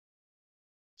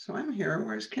So I'm here.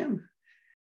 Where's Kim?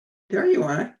 There you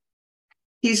are.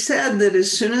 He said that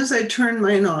as soon as I turned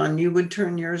mine on, you would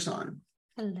turn yours on.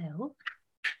 Hello.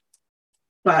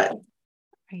 But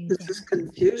this is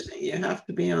confusing. You have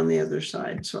to be on the other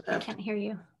side. So I can't hear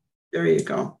you. There you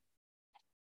go.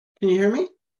 Can you hear me?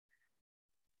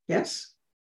 Yes?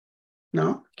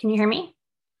 No? Can you hear me?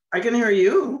 I can hear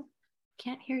you.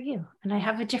 Can't hear you. And I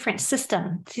have a different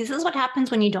system. See, this is what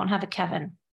happens when you don't have a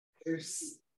Kevin.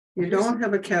 You don't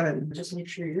have a Kevin. Just make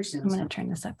sure your sound. I'm going to turn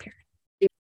this up here.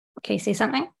 Okay, say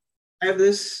something. I have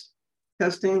this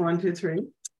testing 1, 2, 3.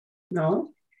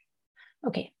 No.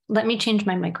 Okay, let me change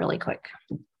my mic really quick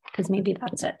because maybe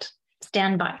that's it.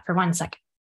 Stand by for 1 second.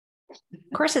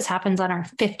 Of course, this happens on our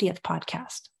 50th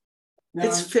podcast. No,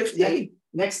 It's 50.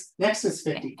 Next is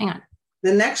 50. Okay, hang on.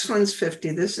 The next one's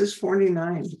 50. This is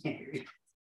 49. You can't hear you.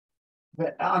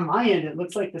 But on my end, it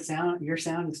looks like your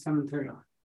sound is coming through.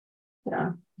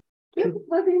 Yeah.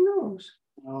 Bloody nose.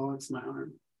 Oh, it's my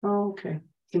arm. Oh, okay.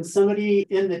 Can somebody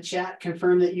in the chat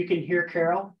confirm that you can hear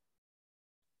Carol?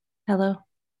 Hello.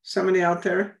 Somebody out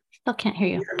there? Still can't hear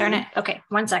you. Darn it. Okay,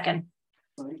 1 second.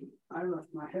 I left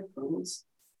my headphones.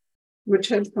 Which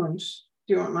headphones?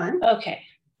 Do you want mine? Okay.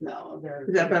 No, they're.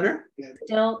 Is that better? Good.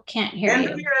 Still can't hear you.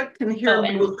 Andrea can hear Oh,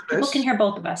 and both of people us. can hear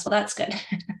both of us. Well, that's good.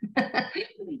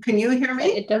 Can you hear me?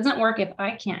 It doesn't work if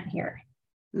I can't hear.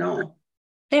 No.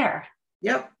 There.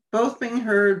 Yep. Both being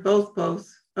heard. Both.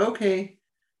 Okay.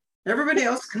 Everybody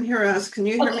else can hear us. Can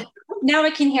you hear me? Now I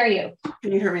can hear you.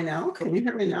 Can you hear me now? Can you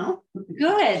hear me now?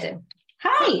 Good.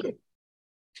 Hi.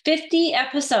 50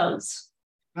 episodes.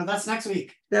 No, that's next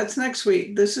week. That's next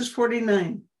week. This is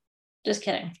 49. Just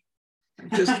kidding.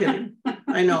 Just kidding.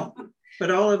 I know.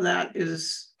 But all of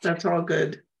that's all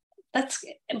good.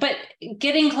 But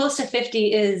getting close to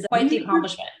 50 is quite the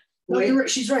accomplishment. No, you're right.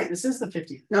 She's right. This is the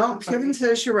 50th. No, Kevin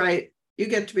says you're right. You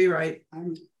get to be right.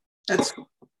 I'm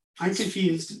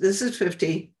confused. This is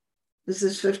 50. This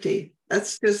is 50.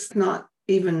 That's just not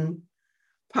even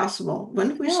possible. When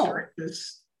did we start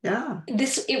this? Yeah.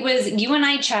 It was you and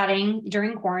I chatting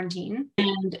during quarantine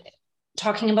and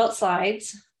talking about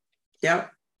slides.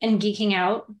 Yep. And geeking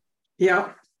out.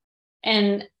 Yep.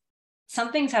 And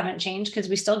some things haven't changed because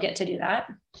we still get to do that.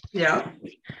 Yeah,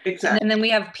 exactly. And then we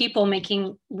have people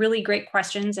making really great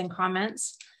questions and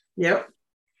comments. Yep.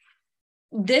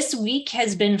 This week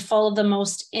has been full of the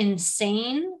most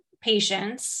insane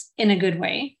patients in a good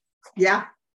way. Yeah.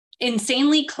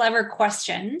 Insanely clever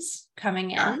questions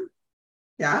coming in.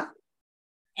 Yeah.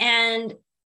 And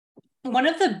one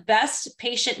of the best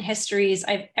patient histories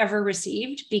I've ever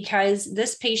received because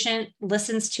this patient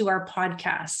listens to our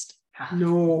podcast.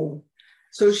 No.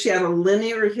 So she had a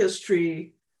linear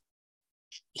history.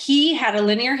 He had a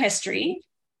linear history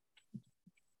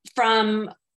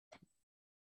from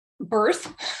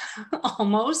birth,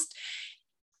 almost.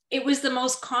 It was the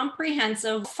most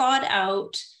comprehensive, thought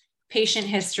out patient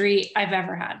history I've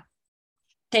ever had.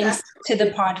 Thanks to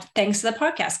the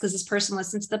podcast, because this person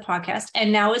listens to the podcast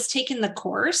and now has taken the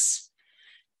course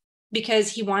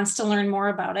because he wants to learn more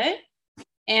about it.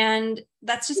 And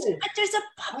that's just, but there's a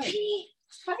puppy.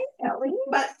 Hi, Ellie.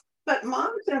 But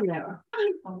mom's in there.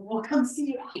 We'll come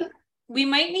see you. We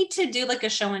might need to do like a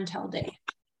show and tell day.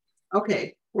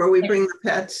 Okay, where we bring the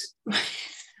pets.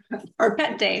 Our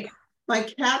pet day. My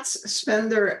cats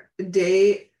spend their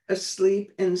day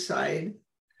asleep inside,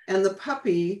 and the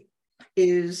puppy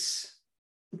is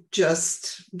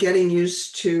just getting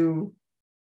used to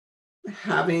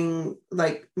having,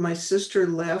 like, my sister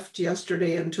left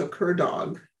yesterday and took her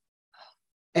dog.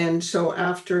 And so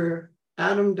after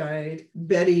Adam died,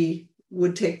 Betty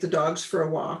would take the dogs for a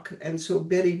walk. And so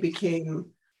Betty became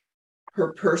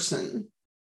her person.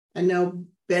 And now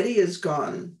Betty is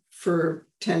gone for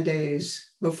 10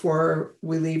 days before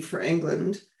we leave for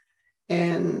England.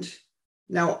 And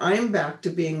now I'm back to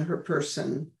being her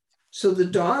person. So the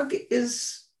dog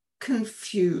is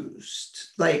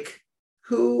confused, like,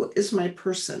 who is my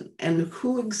person and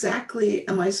who exactly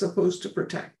am I supposed to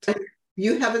protect?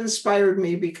 You have inspired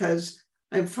me because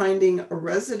I'm finding a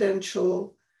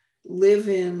residential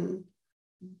live-in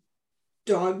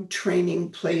dog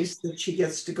training place that she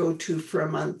gets to go to for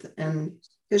a month. And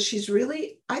because she's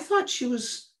really, I thought she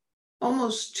was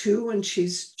almost 2 and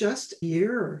she's just a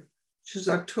year. She's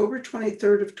October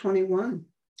 23rd of 21.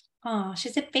 Oh,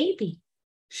 she's a baby.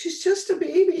 She's just a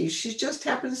baby. She just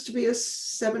happens to be a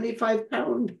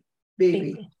 75-pound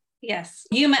baby. Yes.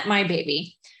 You met my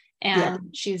baby.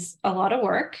 And she's a lot of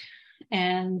work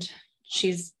and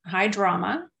she's high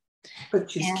drama. But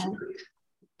she's cute.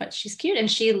 But she's cute and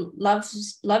she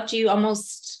loved you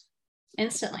almost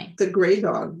instantly. The gray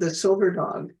dog, the silver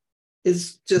dog,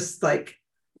 is just like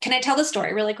Can I tell the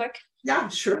story really quick? Yeah,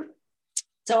 sure.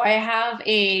 So I have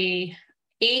a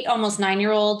 8, almost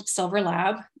 9-year-old silver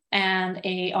lab and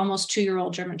a almost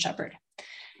 2-year-old German Shepherd.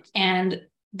 And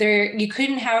there, you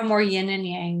couldn't have more yin and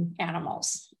yang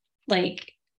animals.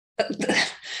 Like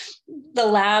the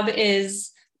lab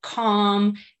is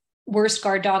calm, worst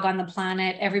guard dog on the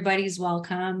planet. Everybody's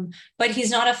welcome, but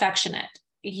he's not affectionate.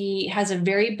 He has a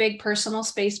very big personal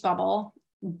space bubble.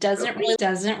 Doesn't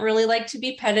really like to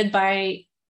be petted by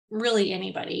really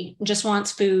anybody. Just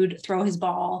wants food, throw his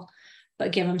ball,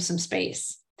 but give him some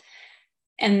space.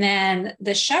 And then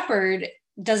the Shepherd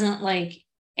doesn't like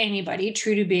anybody,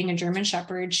 true to being a German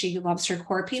Shepherd. She loves her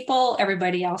core people.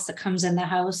 Everybody else that comes in the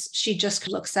house, she just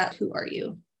looks at, who are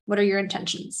you? What are your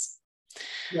intentions?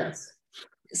 Yes.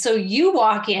 So you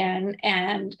walk in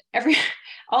and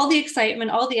all the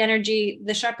excitement, all the energy,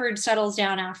 the Shepherd settles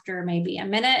down after maybe a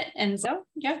minute. And so,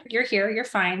 yeah, you're here, you're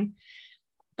fine.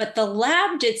 But the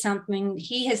lab did something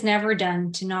he has never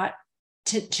done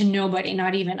to nobody,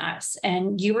 not even us.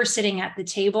 And you were sitting at the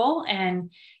table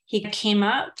and he came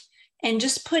up and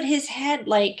just put his head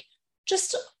like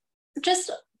just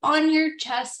on your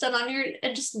chest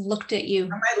and just looked at you.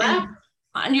 On my lap.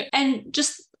 And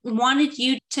just wanted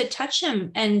you to touch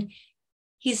him. And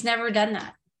he's never done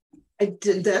that.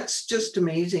 That's just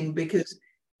amazing, because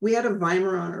we had a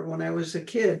Weimaraner when I was a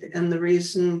kid. And the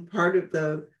reason, part of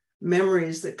the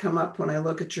memories that come up when I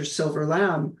look at your silver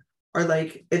lab are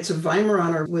like, it's a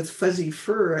Weimaraner with fuzzy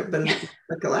fur, but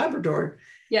like a Labrador.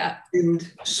 Yeah.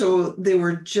 And so they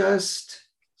were just,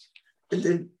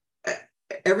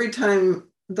 every time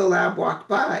the lab walked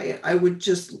by, I would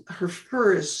just, her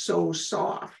fur is so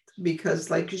soft because,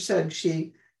 like you said,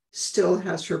 she still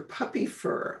has her puppy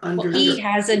fur under. Well, he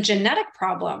has a genetic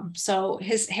problem, so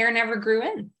his hair never grew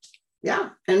in. Yeah.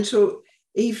 And so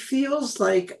he feels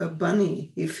like a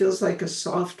bunny. He feels like a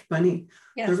soft bunny.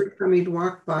 Yes. Every time he'd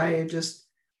walk by, I just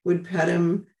would pet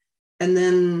him. And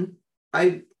then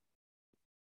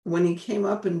when he came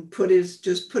up and put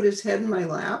his head in my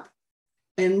lap,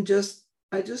 and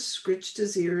I just scratched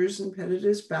his ears and petted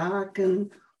his back.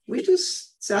 And we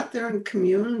just sat there and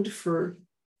communed for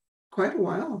quite a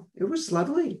while. It was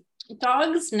lovely.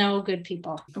 Dogs know good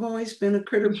people. I've always been a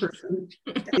critter person.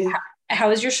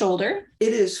 How is your shoulder?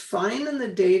 It is fine in the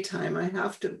daytime. I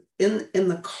have to, in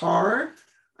the car,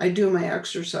 I do my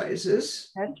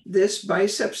exercises. Okay. This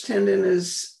biceps tendon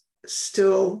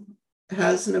still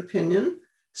has an opinion,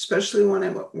 especially when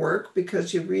I'm at work,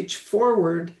 because you reach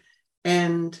forward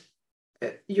and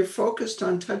you're focused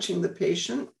on touching the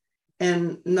patient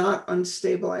and not on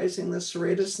stabilizing the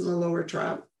serratus and the lower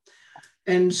trap.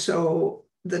 And so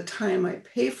the time I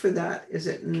pay for that is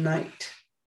at night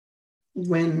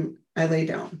when I lay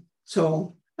down.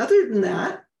 So other than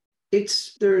that,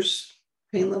 there's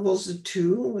pain levels of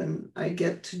 2, and I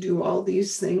get to do all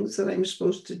these things that I'm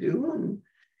supposed to do. And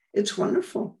it's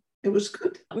wonderful. It was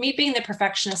good. Me being the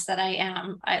perfectionist that I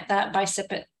am, that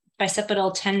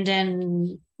bicipital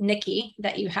tendon nicky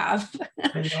that you have.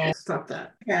 I know, stop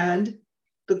that. I had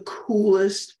the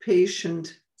coolest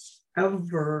patient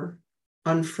ever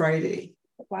on Friday.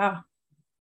 Wow.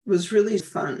 It was really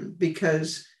fun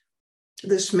because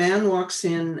this man walks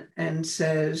in and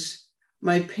says,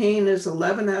 my pain is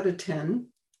 11 out of 10.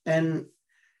 And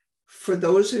for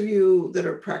those of you that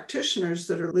are practitioners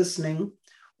that are listening,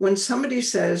 when somebody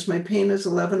says my pain is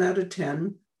 11 out of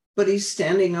 10, but he's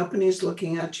standing up and he's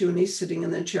looking at you and he's sitting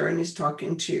in the chair and he's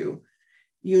talking to you,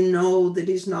 you know that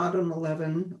he's not an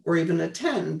 11 or even a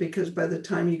 10, because by the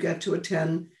time you get to a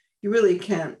 10, you really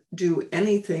can't do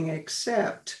anything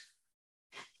except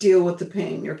deal with the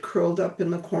pain. You're curled up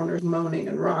in the corner, moaning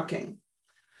and rocking.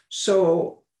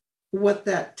 So what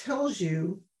that tells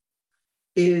you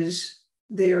is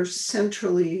they are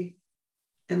centrally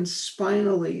and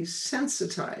spinally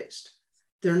sensitized.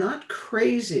 They're not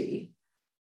crazy.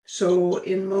 So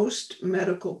in most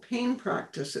medical pain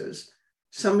practices,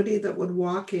 somebody that would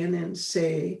walk in and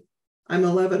say, I'm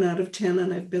 11 out of 10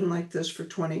 and I've been like this for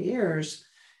 20 years,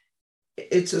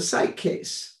 it's a psych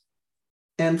case.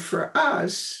 And for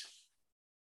us,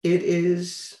 it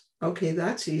is, okay,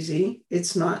 that's easy.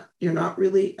 You're not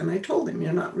really, and I told him,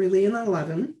 you're not really an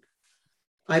 11.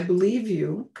 I believe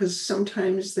you, because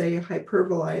sometimes they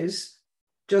hyperbolize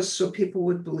just so people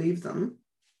would believe them.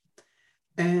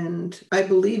 And I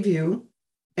believe you,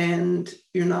 and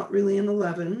you're not really an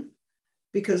 11,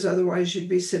 because otherwise you'd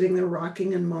be sitting there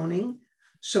rocking and moaning.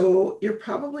 So you're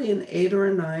probably an 8 or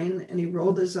a 9. And he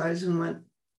rolled his eyes and went,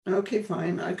 okay,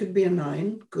 fine, I could be a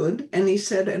 9, good. And he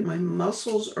said, and my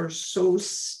muscles are so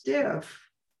stiff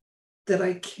that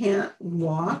I can't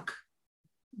walk,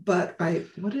 but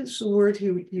what is the word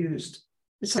he used?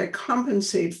 It's like I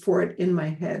compensate for it in my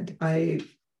head.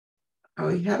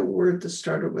 He had a word that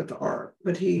started with R,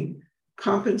 but he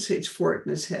compensates for it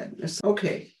in his head. It's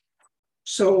okay.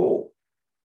 So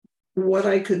what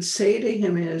I could say to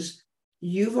him is,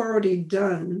 you've already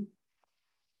done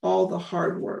all the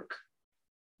hard work.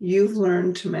 You've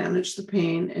learned to manage the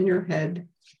pain in your head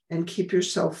and keep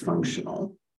yourself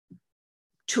functional.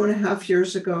 2.5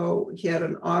 years ago, he had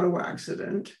an auto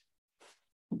accident.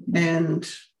 And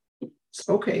it's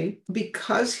okay,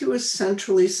 because he was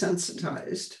centrally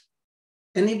sensitized.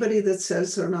 Anybody that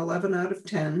says they're an 11 out of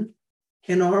 10,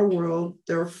 in our world,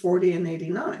 they're 40 and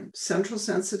 89. Central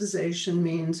sensitization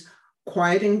means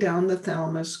quieting down the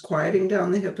thalamus, quieting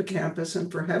down the hippocampus,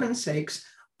 and for heaven's sakes,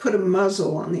 put a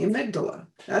muzzle on the amygdala.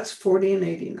 That's 40 and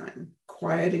 89,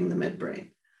 quieting the midbrain.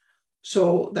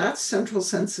 So that's central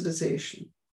sensitization.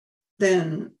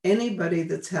 Then anybody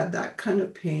that's had that kind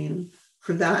of pain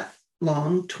for that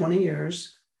long, 20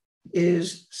 years,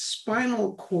 is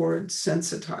spinal cord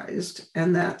sensitized,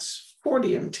 and that's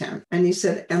 40 and 10. And he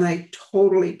said, and I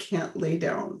totally can't lay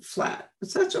down flat.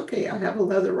 So that's okay. I have a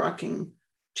leather rocking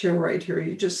chair right here.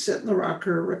 You just sit in the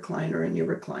rocker recliner and you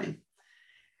recline.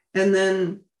 And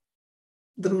then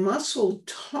the muscle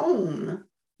tone,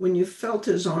 when you felt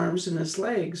his arms and his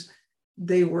legs,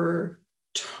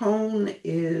 tone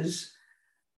is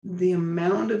the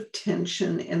amount of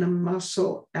tension in a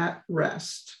muscle at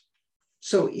rest.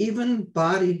 So even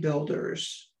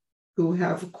bodybuilders who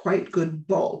have quite good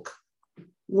bulk,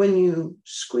 when you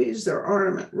squeeze their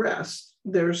arm at rest,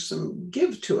 there's some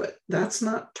give to it. That's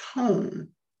not tone.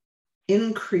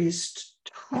 Increased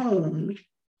tone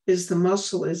is the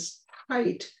muscle is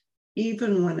tight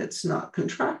even when it's not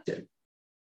contracted.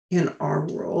 In our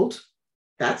world,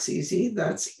 that's easy.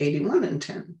 That's 81 and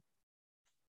 10.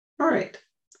 All right.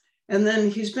 And then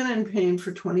he's been in pain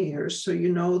for 20 years. So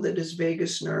you know that his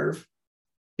vagus nerve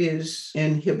is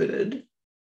inhibited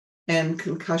and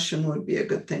concussion would be a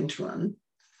good thing to run.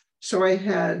 So I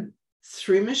had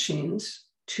 3 machines,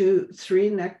 3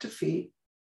 neck to feet,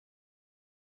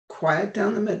 quiet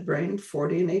down the midbrain,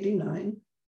 40 and 89,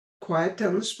 quiet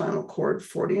down the spinal cord,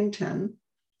 40 and 10,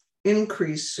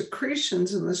 increase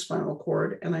secretions in the spinal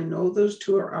cord. And I know those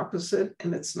two are opposite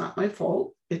and it's not my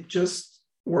fault. It just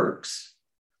works.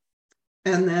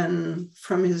 And then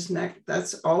from his neck,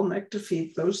 that's all neck to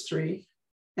feet, those 3.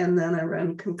 And then I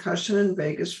ran concussion and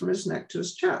vagus from his neck to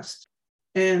his chest.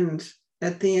 And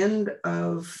at the end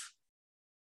of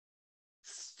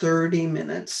 30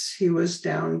 minutes, he was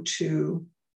down to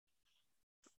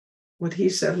what he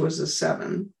said was a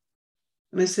 7.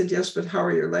 And I said, yes, but how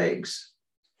are your legs?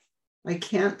 I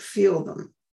can't feel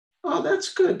them. Oh,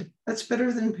 that's good. That's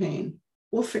better than pain.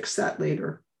 We'll fix that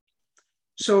later.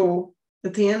 So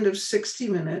at the end of 60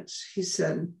 minutes, he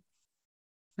said,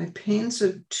 my pain's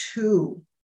a 2.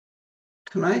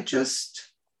 Can I just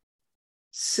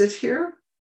sit here?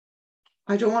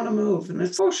 I don't want to move. And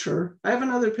it's, oh, sure. I have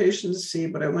another patient to see,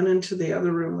 but I went into the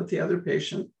other room with the other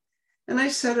patient and I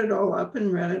set it all up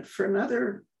and read it for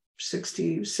another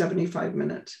 60, 75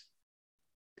 minutes.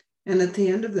 And at the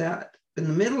end of that, in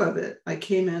the middle of it, I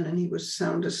came in and he was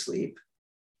sound asleep.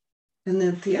 And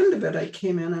then at the end of it, I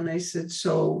came in and I said,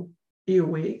 so are you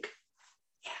awake?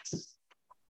 Yes.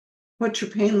 What's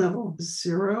your pain level?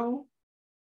 0.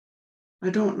 I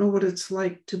don't know what it's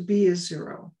like to be a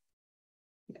 0.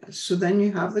 Yeah, so then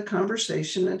you have the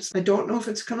conversation. I don't know if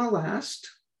it's going to last.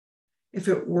 If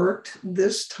it worked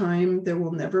this time, there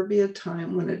will never be a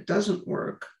time when it doesn't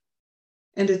work.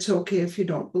 And it's okay if you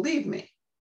don't believe me.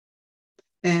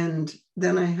 And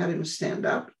then I had him stand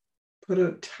up, put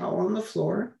a towel on the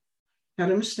floor,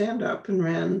 had him stand up and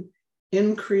ran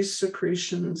increased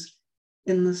secretions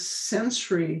in the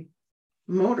sensory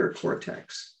motor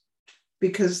cortex,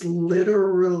 because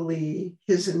literally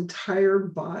his entire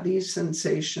body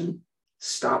sensation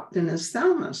stopped in his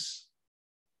thalamus.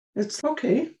 It's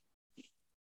okay.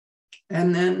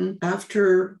 And then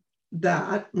after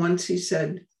that, once he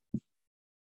said,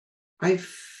 I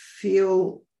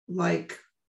feel like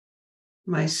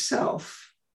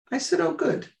myself, I said, oh,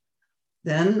 good.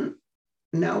 Then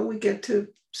now we get to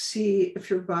see if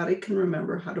your body can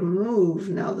remember how to move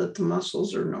now that the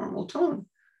muscles are normal tone.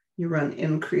 You run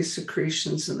increased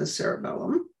secretions in the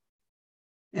cerebellum.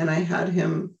 And I had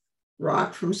him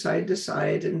rock from side to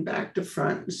side and back to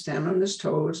front and stand on his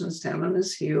toes and stand on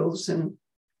his heels and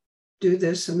do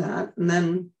this and that. And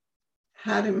then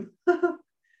had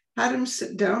him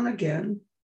sit down again.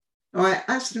 Oh, I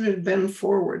asked him to bend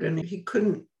forward and he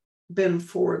couldn't bend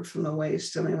forward from the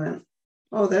waist. And I went,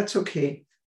 oh, that's okay.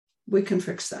 We can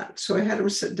fix that. So I had him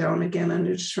sit down again and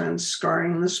I just ran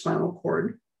scarring in the spinal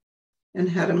cord and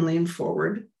had him lean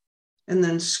forward. and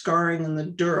then scarring in the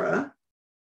dura,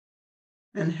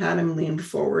 and had him lean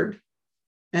forward.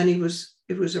 And he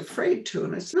was afraid to.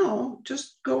 And I said, no,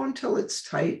 just go until it's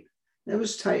tight. And it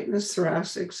was tight in his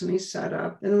thoracics, and he sat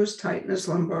up. And it was tight in his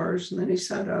lumbars, and then he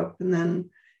sat up, and then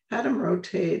had him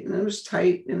rotate, and it was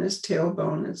tight in his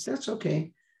tailbone. That's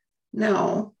okay.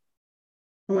 Now,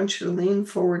 I want you to lean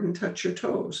forward and touch your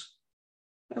toes.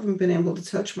 I haven't been able to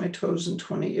touch my toes in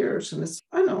 20 years. And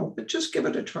I know, but just give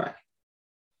it a try.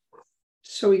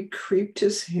 So he creeped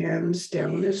his hands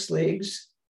down his legs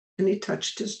and he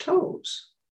touched his toes.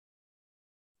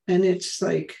 And it's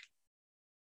like,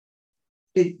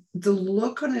 the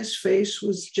look on his face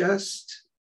was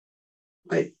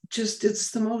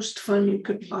it's the most fun you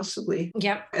could possibly.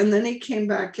 Yep. And then he came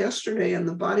back yesterday and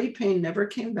the body pain never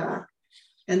came back.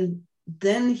 And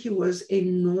then he was a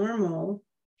normal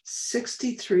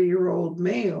 63-year-old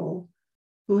male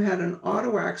who had an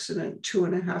auto accident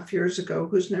 2.5 years ago,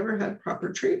 who's never had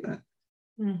proper treatment.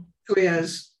 So he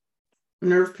has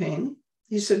nerve pain.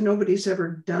 He said nobody's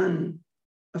ever done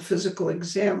a physical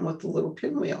exam with the little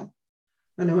pinwheel.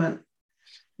 And I went,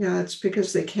 yeah, it's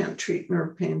because they can't treat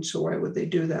nerve pain, so why would they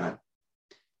do that?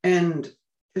 And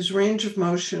his range of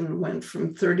motion went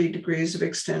from 30 degrees of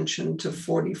extension to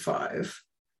 45.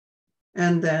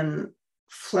 And then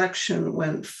flexion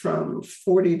went from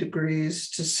 40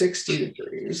 degrees to 60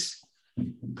 degrees.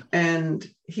 And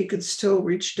he could still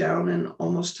reach down and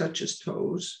almost touch his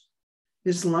toes.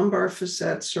 His lumbar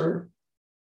facets are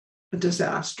a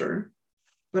disaster,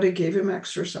 but I gave him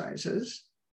exercises,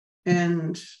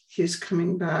 and he's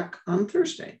coming back on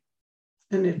Thursday.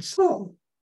 And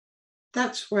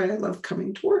that's why I love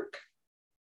coming to work.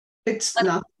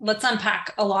 Let's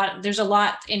unpack a lot. There's a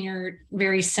lot in your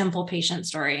very simple patient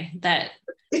story that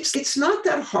it's not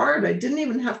that hard. I didn't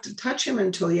even have to touch him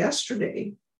until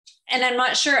yesterday. And I'm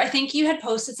not sure, I think you had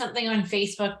posted something on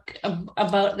Facebook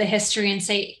about the history and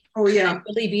say, oh yeah, could it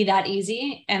really be that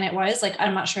easy? And it was like,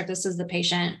 I'm not sure if this is the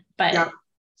patient, but yeah,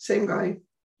 same guy.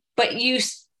 But you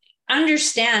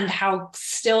understand how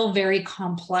still very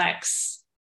complex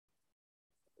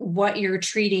what you're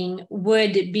treating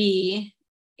would be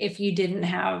if you didn't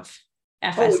have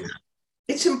FSM.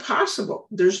 It's impossible.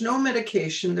 There's no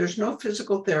medication. There's no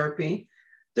physical therapy.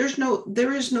 There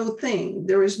is no thing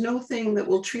that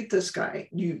will treat this guy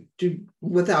you do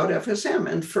without FSM.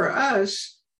 And for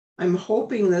us, I'm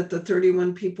hoping that the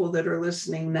 31 people that are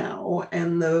listening now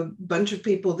and the bunch of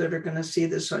people that are going to see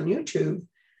this on YouTube,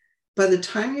 by the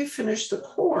time you finish the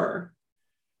core,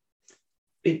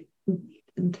 if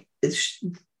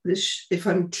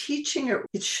I'm teaching it,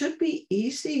 it should be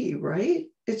easy, right?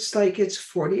 It's like it's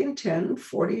 40 and 10,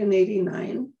 40 and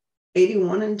 89,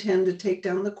 81 and 10 to take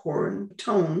down the core and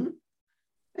tone.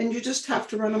 And you just have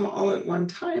to run them all at one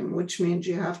time, which means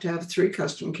you have to have 3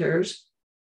 custom cares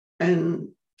and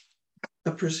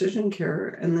a precision care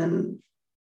and then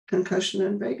concussion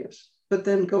and vagus. But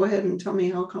then go ahead and tell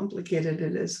me how complicated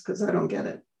it is, because I don't get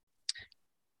it.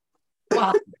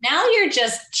 Well, now you're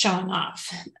just showing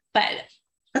off, but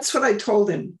that's what I told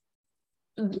him.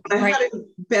 I had him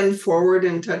bend forward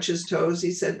and touch his toes.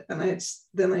 He said, and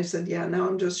I said, yeah, now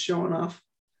I'm just showing off.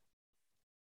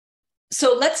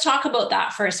 So let's talk about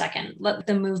that for a second,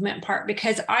 the movement part,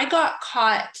 because I got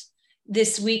caught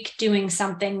this week doing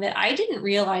something that I didn't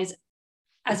realize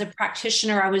as a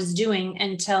practitioner I was doing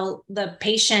until the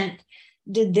patient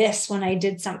did this when I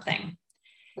did something.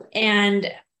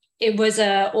 And it was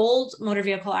an old motor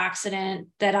vehicle accident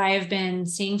that I have been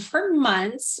seeing for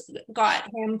months, got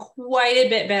him quite a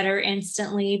bit better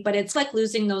instantly, but it's like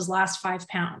losing those last 5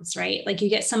 pounds, right? Like you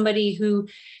get somebody who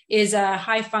is a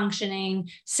high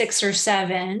functioning 6 or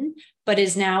 7, but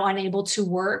is now unable to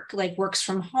work, like works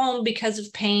from home because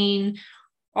of pain,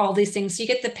 all these things. So you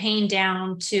get the pain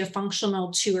down to a functional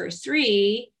 2 or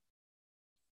 3,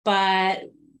 but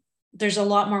there's a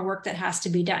lot more work that has to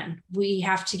be done. We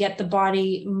have to get the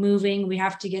body moving. We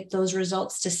have to get those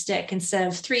results to stick. Instead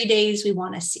of 3 days, we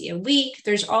want to see a week.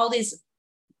 There's all these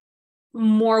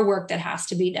more work that has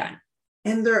to be done.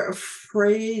 And they're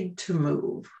afraid to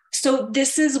move. So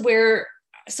this is where,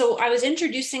 I was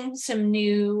introducing some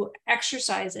new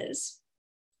exercises.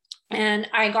 And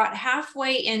I got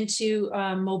halfway into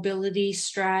a mobility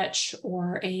stretch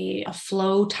or a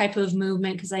flow type of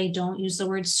movement, because I don't use the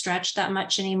word stretch that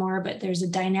much anymore, but there's a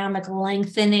dynamic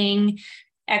lengthening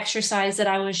exercise that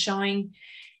I was showing.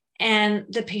 And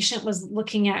the patient was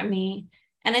looking at me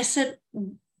and I said,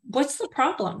 what's the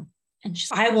problem? And she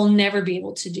said, I will never be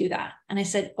able to do that. And I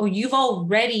said, oh, you've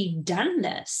already done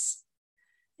this.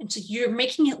 And so you're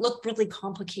making it look really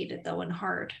complicated though and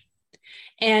hard.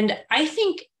 And I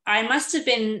think I must have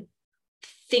been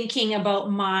thinking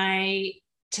about my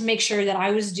to make sure that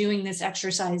I was doing this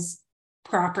exercise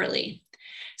properly.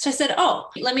 So I said, oh,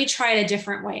 let me try it a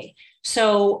different way.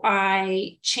 So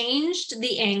I changed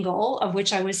the angle of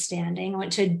which I was standing,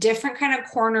 went to a different kind of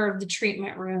corner of the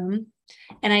treatment room,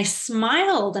 and I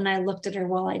smiled and I looked at her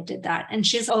while I did that. And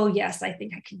she's, oh, yes, I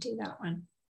think I can do that one.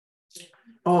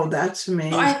 Oh, that's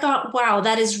amazing. I thought, wow,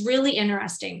 that is really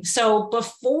interesting. So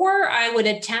before I would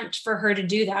attempt for her to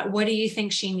do that, what do you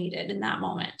think she needed in that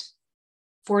moment?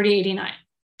 4089.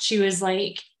 She was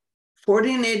like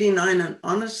 40 and 89, and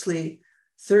honestly,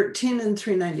 13 and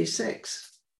 396.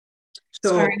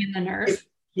 So scarring in the nerve.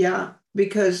 Yeah,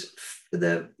 because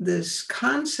this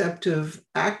concept of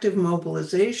active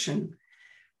mobilization,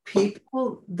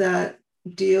 people that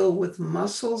deal with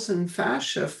muscles and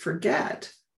fascia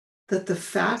forget that the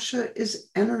fascia is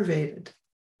innervated.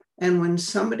 And when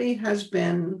somebody has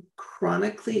been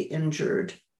chronically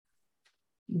injured,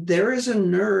 there is a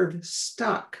nerve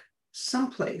stuck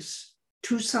someplace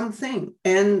to something.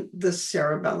 And the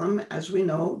cerebellum, as we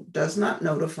know, does not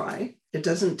notify. It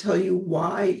doesn't tell you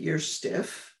why you're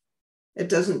stiff. It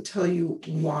doesn't tell you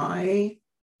why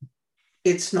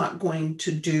it's not going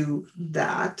to do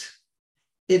that.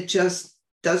 It just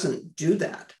doesn't do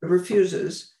that. It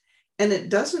refuses, and it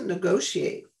doesn't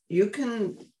negotiate. You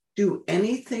can do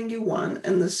anything you want,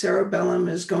 and the cerebellum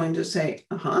is going to say,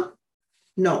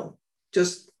 no,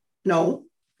 just no,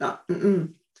 not.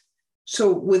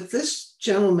 So with this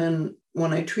gentleman,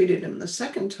 when I treated him the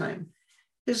second time,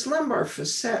 his lumbar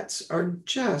facets are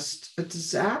just a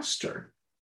disaster.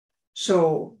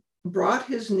 So brought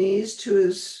his knees to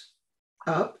his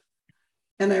up,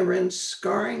 and I ran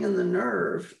scarring in the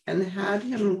nerve and had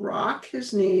him rock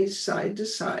his knees side to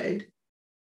side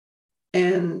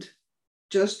and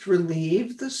just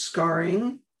relieve the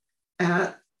scarring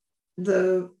at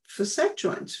the facet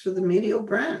joints for the medial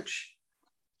branch.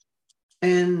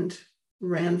 And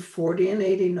ran 40 and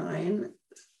 89,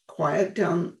 quiet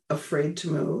down, afraid to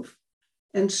move,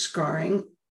 and scarring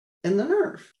in the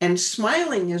nerve. And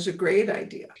smiling is a great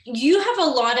idea. You have a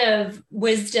lot of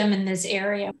wisdom in this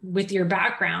area with your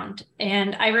background.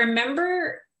 And I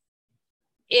remember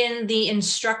in the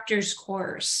instructor's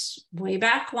course way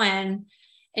back when,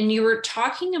 and you were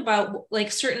talking about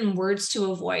like certain words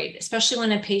to avoid, especially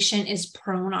when a patient is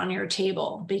prone on your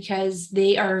table, because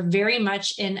they are very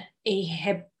much in a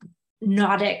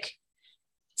hypnotic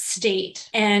state,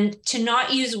 and to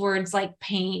not use words like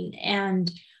pain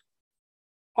and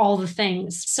all the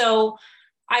things. So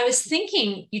I was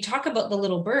thinking, you talk about the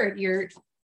little bird, you're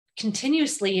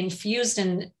continuously infused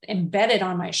and embedded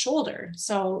on my shoulder.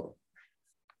 So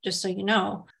just so you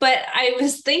know, but I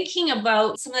was thinking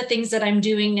about some of the things that I'm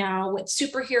doing now with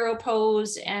superhero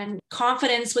pose and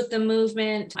confidence with the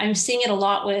movement. I'm seeing it a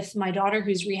lot with my daughter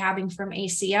who's rehabbing from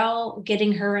ACL,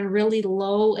 getting her in really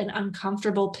low and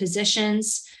uncomfortable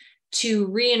positions to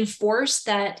reinforce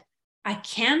that I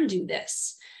can do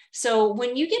this. So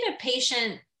when you get a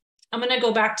patient, I'm going to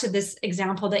go back to this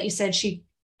example that you said she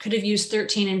could have used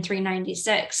 13 and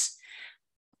 396.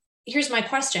 Here's my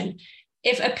question.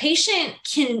 If a patient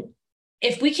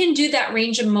if we can do that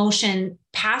range of motion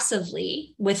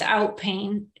passively without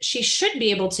pain, she should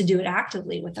be able to do it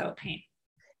actively without pain.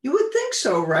 You would think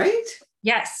so, right?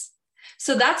 Yes.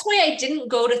 So that's why I didn't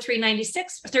go to 13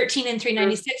 and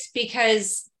 396,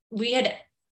 because I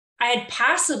had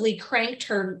passively cranked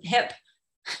her hip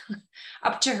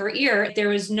up to her ear. There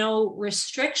was no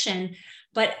restriction,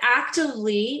 but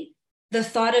actively, the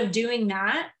thought of doing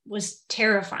that was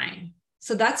terrifying.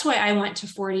 So that's why I went to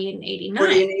 40 and 89.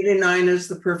 40 and 89 is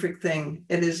the perfect thing.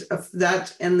 It is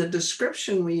that, and the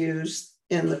description we use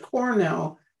in the core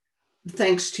now,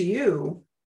 thanks to you,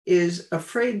 is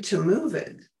afraid to move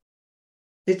it.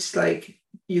 It's like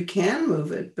you can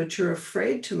move it, but you're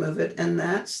afraid to move it. And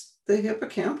that's the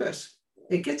hippocampus.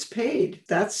 It gets paid.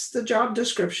 That's the job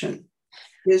description,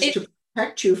 is to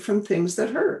protect you from things that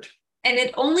hurt. And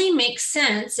it only makes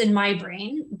sense in my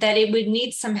brain that it would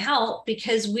need some help,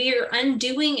 because we're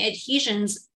undoing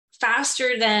adhesions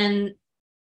faster than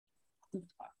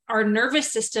our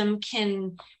nervous system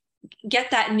can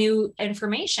get that new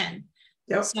information.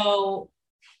 Yep. So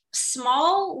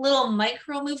small little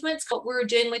micro movements, what we're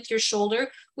doing with your shoulder,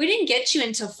 we didn't get you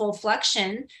into full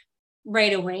flexion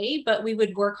right away, but we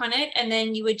would work on it. And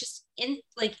then you would just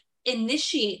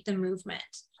initiate the movement.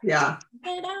 Yeah.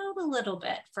 Get out a little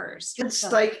bit first.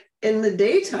 It's like in the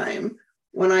daytime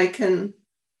when I can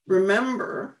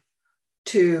remember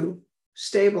to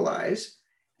stabilize,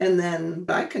 and then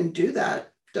I can do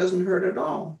that. Doesn't hurt at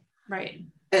all. Right.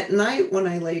 At night when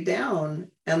I lay down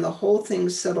and the whole thing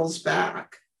settles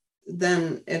back,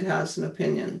 then it has an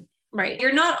opinion. Right.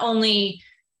 You're not only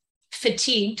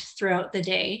fatigued throughout the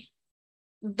day.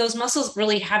 Those muscles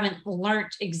really haven't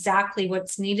learned exactly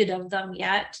what's needed of them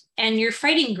yet. And you're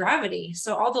fighting gravity.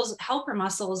 So all those helper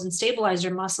muscles and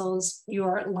stabilizer muscles,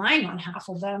 you're lying on half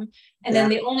of them. And then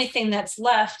the only thing that's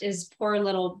left is poor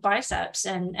little biceps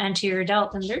and anterior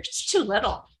delt. And they're just too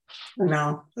little.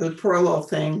 No, the poor little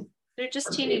thing. They're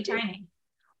just teeny tiny.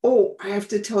 Oh, I have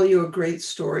to tell you a great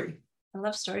story. I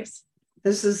love stories.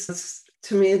 This is,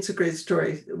 to me, it's a great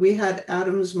story. We had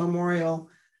Adam's Memorial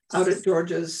out at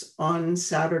George's on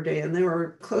Saturday, and there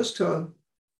were close to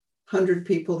 100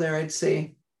 people there, I'd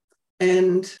say.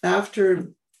 And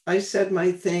after I said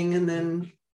my thing, and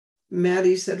then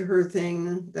Maddie said her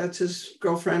thing, that's his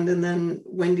girlfriend, and then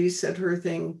Wendy said her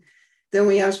thing, then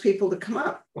we asked people to come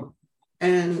up.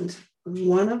 And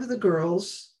one of the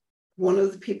girls, one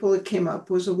of the people that came up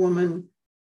was a woman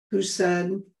who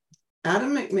said,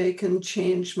 Adam McMakin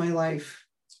changed my life.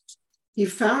 He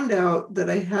found out that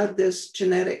I had this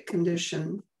genetic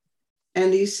condition,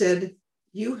 and he said,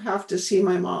 you have to see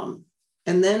my mom.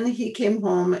 And then he came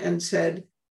home and said,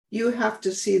 you have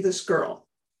to see this girl.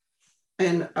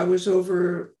 And I was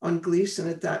over on Gleason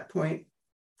at that point.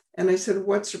 And I said,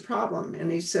 what's the problem?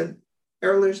 And he said,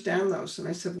 Ehlers-Danlos. And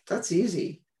I said, that's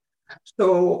easy.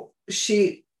 So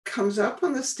she comes up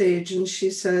on the stage and she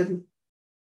said,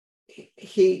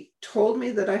 he told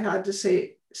me that I had to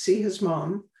see his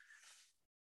mom.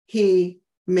 He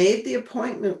made the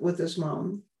appointment with his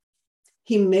mom.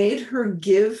 He made her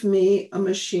give me a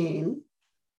machine.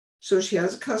 So she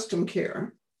has custom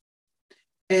care.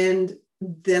 And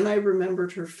then I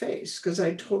remembered her face because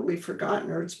I'd totally forgotten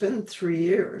her. It's been 3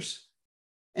 years.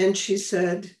 And she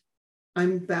said,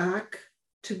 I'm back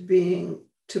to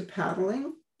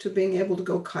paddling, to being able to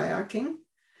go kayaking.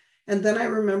 And then I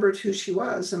remembered who she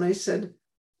was. And I said,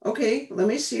 okay, let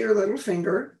me see your little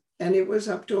finger. And it was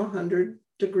up to 100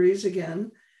 degrees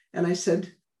again. And I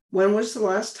said, when was the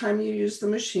last time you used the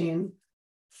machine?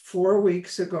 4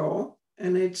 weeks ago.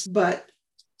 But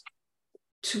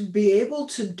to be able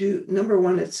to do, number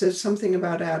one, it says something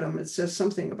about Adam. It says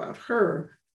something about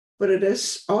her, but it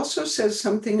also says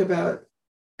something about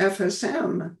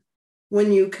FSM.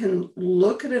 When you can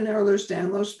look at an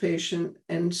Ehlers-Danlos patient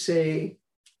and say,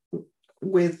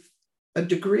 with a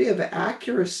degree of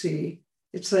accuracy,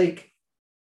 it's like,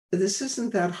 this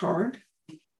isn't that hard.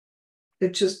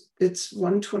 It's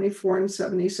 124 and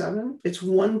 77. It's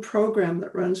one program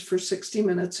that runs for 60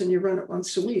 minutes and you run it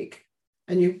once a week.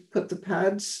 And you put the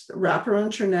pads, wrap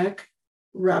around your neck,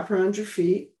 wrap around your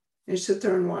feet, and you sit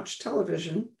there and watch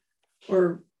television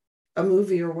or a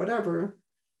movie or whatever.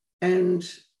 And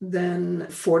then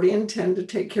 40 and 10 to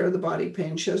take care of the body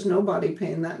pain. She has no body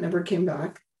pain. That never came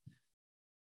back.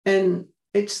 And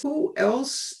it's who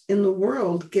else in the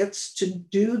world gets to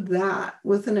do that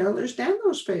with an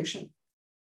Ehlers-Danlos patient?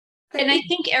 And I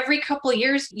think every couple of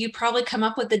years, you probably come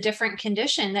up with a different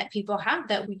condition that people have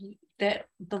that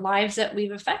the lives that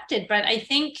we've affected. But I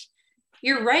think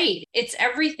you're right. It's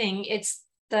everything. It's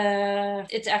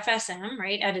FSM,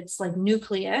 right? At its like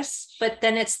nucleus, but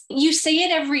then you say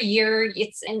it every year.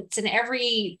 It's in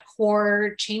every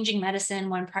core, changing medicine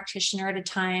one practitioner at a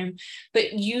time,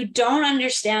 but you don't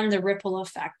understand the ripple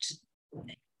effect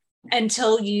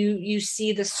until you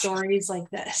see the stories like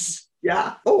this.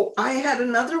 Yeah. Oh, I had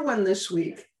another one this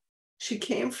week. She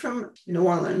came from New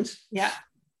Orleans. Yeah.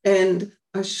 And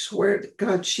I swear to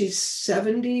God, she's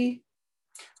 70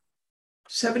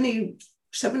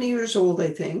 years old,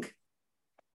 I think.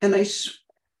 And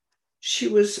she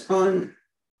was on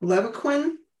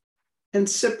Levaquin and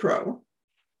Cipro.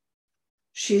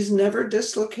 She's never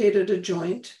dislocated a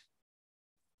joint.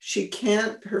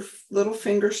 Her little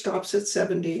finger stops at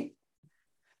 70.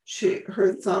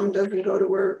 Her thumb doesn't go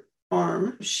to her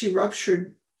arm. She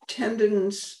ruptured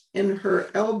tendons in her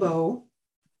elbow,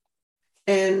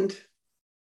 and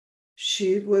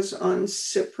she was on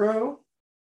Cipro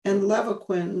and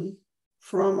Levaquin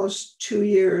for almost 2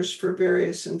 years for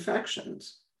various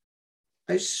infections.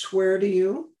 I swear to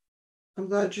you, I'm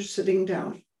glad you're sitting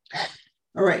down.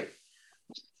 All right.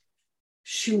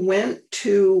 She went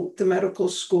to the medical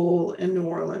school in New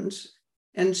Orleans,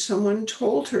 and someone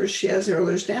told her she has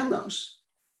Ehlers-Danlos.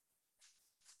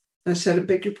 I said, I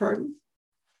beg your pardon?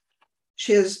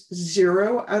 She has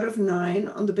 0 out of 9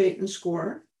 on the Baton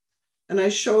score. And I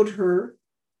showed her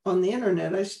on the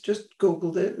internet. I just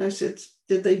Googled it and I said,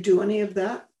 did they do any of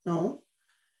that? No.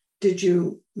 Did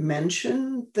you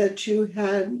mention that you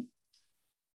had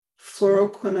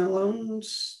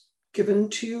fluoroquinolones given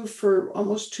to you for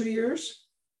almost 2 years?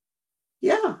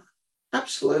 Yeah,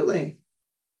 absolutely.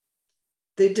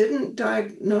 They didn't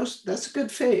diagnose, that's a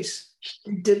good face.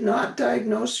 They did not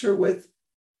diagnose her with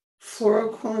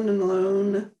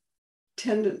fluoroquinolone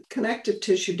tendon connective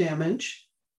tissue damage.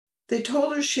 They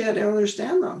told her she had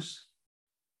Ehlers-Danlos.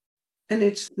 And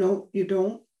it's, no, you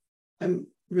don't. I'm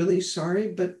really sorry,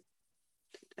 but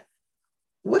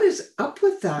what is up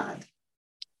with that?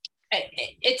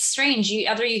 It's strange.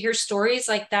 Either you hear stories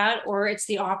like that, or it's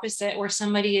the opposite, where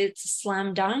somebody, it's a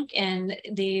slam dunk and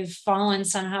they've fallen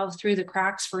somehow through the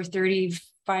cracks for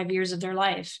 35 years of their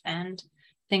life and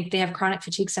think they have chronic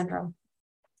fatigue syndrome.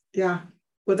 Yeah,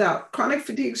 without chronic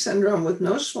fatigue syndrome, with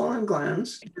no swollen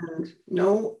glands and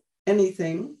no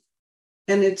anything.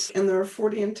 And they're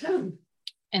 40 and 10.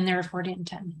 And they're 40 and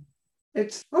 10.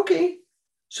 It's okay.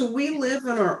 So we live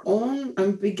in our own,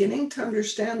 I'm beginning to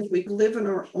understand we live in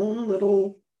our own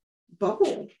little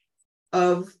bubble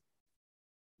of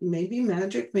maybe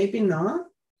magic, maybe not.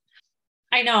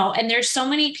 I know. And there's so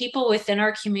many people within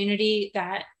our community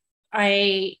that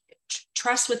I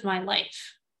trust with my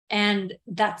life, and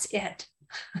that's it.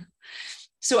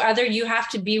 So either you have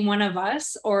to be one of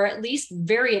us, or at least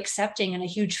very accepting and a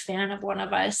huge fan of one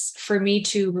of us for me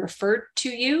to refer to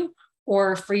you,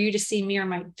 or for you to see me or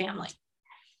my family.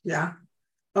 Yeah.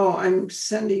 Oh, I'm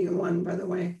sending you one, by the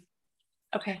way.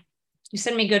 Okay. You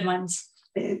send me good ones.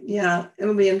 Yeah,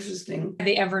 it'll be interesting. Are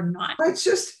they ever not? It's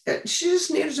just, she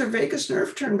just needs her vagus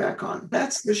nerve turned back on.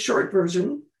 That's the short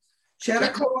version. She had a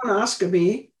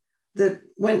colonoscopy that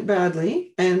went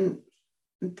badly, and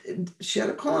she had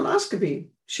a colonoscopy.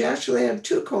 She actually had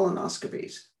 2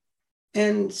 colonoscopies.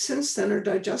 And since then, her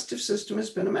digestive system has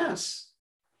been a mess.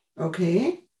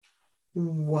 Okay.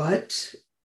 What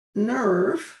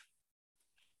nerve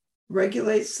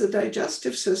regulates the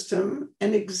digestive system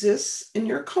and exists in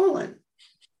your colon?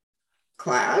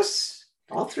 Class,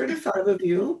 all 35 of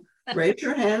you, raise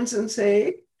your hands and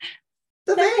say,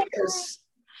 the vagus.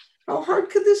 How hard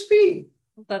could this be?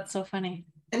 That's so funny.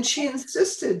 And she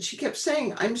insisted, she kept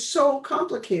saying, I'm so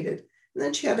complicated. And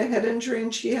then she had a head injury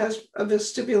and she has a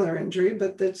vestibular injury,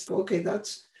 but that's okay.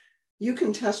 You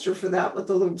can test her for that with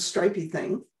the little stripy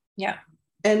thing. Yeah.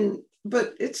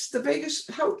 But it's the vagus,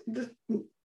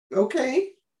 okay.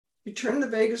 You turn the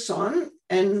vagus on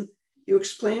and you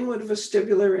explain what a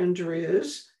vestibular injury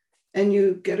is, and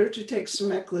you get her to take some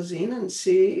meclizine and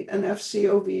see an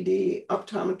FCOVD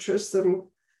optometrist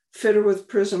that'll fit her with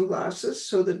prism glasses.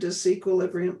 So the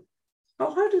disequilibrium,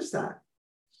 how hard is that?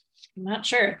 I'm not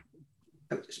sure.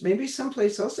 Maybe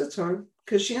someplace else it's hard,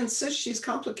 because she insists she's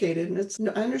complicated, and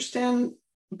I understand,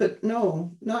 but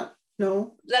no.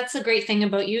 That's the great thing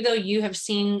about you, though. You have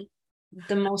seen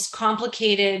the most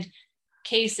complicated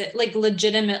cases, like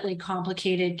legitimately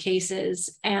complicated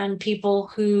cases, and people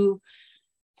who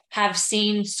have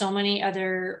seen so many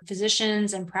other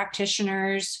physicians and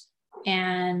practitioners.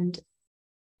 And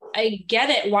I get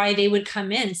it why they would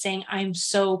come in saying, I'm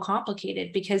so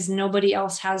complicated, because nobody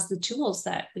else has the tools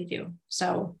that we do.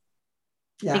 So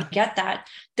yeah. I get that.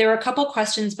 There are a couple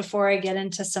questions before I get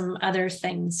into some other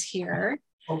things here.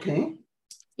 Okay.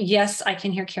 Yes, I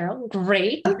can hear Carol.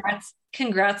 Great.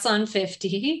 Congrats on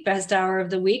 50. Best hour of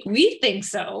the week. We think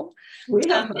so. We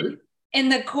have in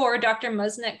the core, Dr.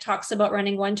 Musnick talks about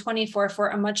running 124 for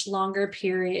a much longer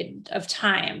period of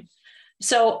time.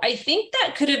 So I think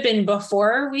that could have been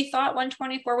before we thought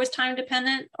 124 was time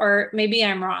dependent, or maybe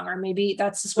I'm wrong, or maybe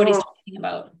that's just what he's talking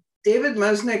about. David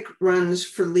Musnick runs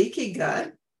for leaky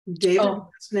gut.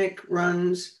 Musnick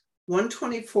runs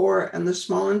 124 and the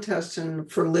small intestine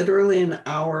for literally an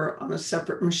hour on a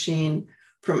separate machine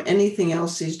from anything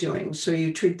else he's doing. So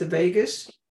you treat the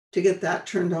vagus to get that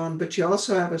turned on, but you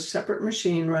also have a separate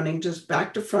machine running just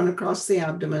back to front across the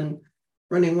abdomen,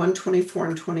 running 124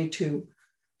 and 22.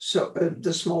 So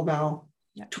the small bowel,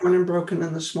 torn and broken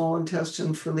in the small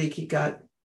intestine for leaky gut.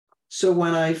 So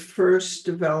when I first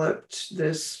developed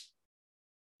this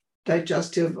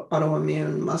digestive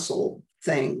autoimmune muscle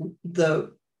thing,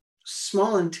 the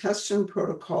small intestine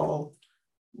protocol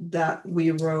that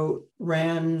we wrote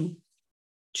ran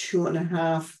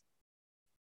 2.5,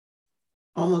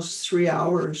 almost 3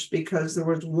 hours, because there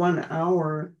was 1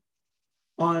 hour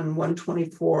on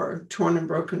 124 torn and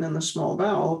broken in the small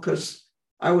bowel, because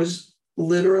I was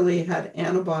literally had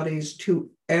antibodies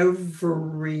to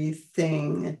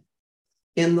everything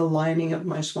in the lining of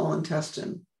my small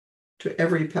intestine, to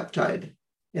every peptide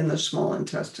in the small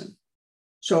intestine.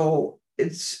 So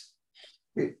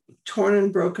torn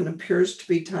and broken appears to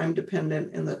be time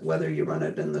dependent in that whether you run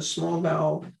it in the small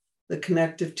bowel, the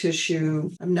connective tissue.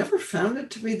 I've never found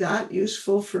it to be that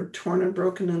useful for torn and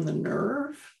broken in the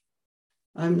nerve.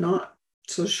 I'm not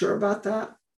so sure about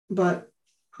that, but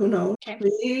who knows? Okay.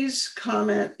 Please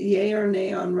comment yay or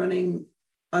nay on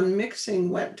mixing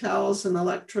wet towels and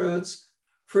electrodes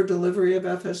for delivery of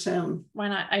FSM. Why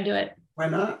not? I do it. Why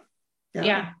not?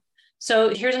 Yeah.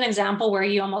 So here's an example where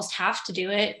you almost have to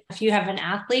do it. If you have an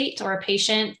athlete or a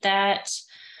patient that,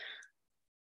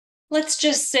 let's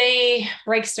just say,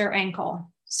 breaks their ankle.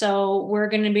 So we're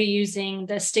going to be using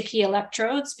the sticky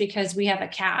electrodes because we have a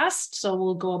cast. So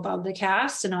we'll go above the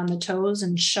cast and on the toes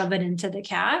and shove it into the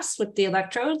cast with the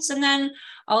electrodes. And then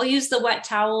I'll use the wet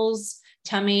towels,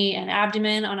 tummy and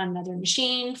abdomen on another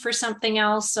machine for something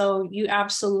else. So you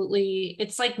absolutely,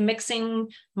 it's like mixing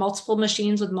multiple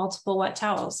machines with multiple wet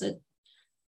towels.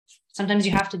 Sometimes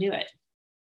you have to do it.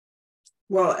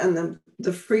 Well, and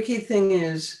the freaky thing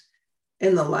is,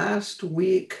 in the last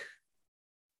week,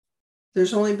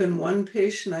 there's only been one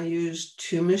patient I used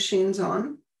 2 machines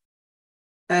on,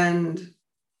 and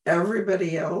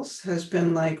everybody else has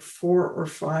been like 4 or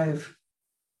 5.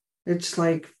 It's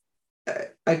like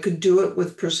I could do it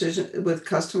with precision, with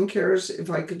custom cares, if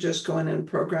I could just go in and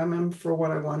program them for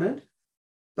what I wanted.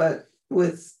 But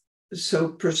so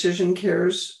precision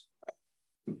cares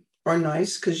are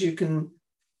nice because you can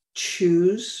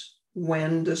choose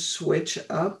when to switch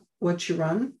up what you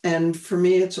run. And for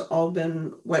me, it's all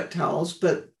been wet towels,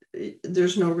 but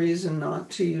there's no reason not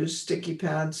to use sticky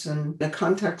pads, and a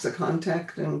contact's a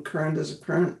contact and current is a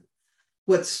current.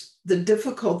 What's the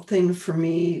difficult thing for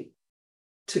me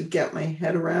to get my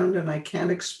head around, and I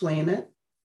can't explain it.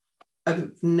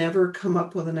 I've never come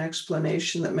up with an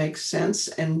explanation that makes sense.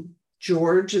 And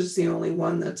George is the only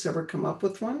one that's ever come up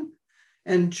with one.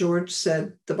 And George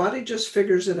said, the body just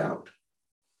figures it out.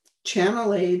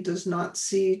 Channel A does not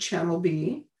see channel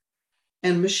B,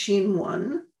 and machine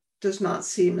 1 does not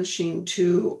see machine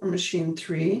 2 or machine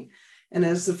 3. And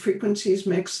as the frequencies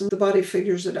mix, the body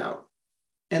figures it out.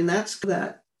 And that's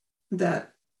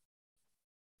that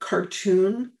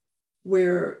cartoon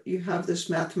where you have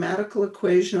this mathematical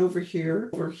equation over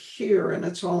here, and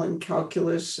it's all in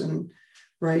calculus and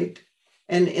right.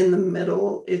 And in the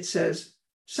middle, it says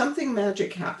something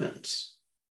magic happens.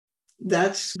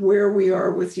 That's where we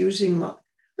are with using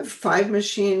 4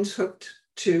 machines hooked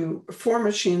to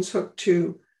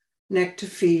neck to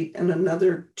feet, and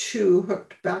another 2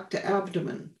 hooked back to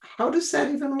abdomen. How does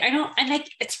that even work?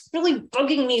 It's really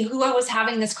bugging me who I was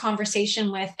having this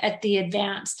conversation with at the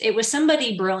advanced. It was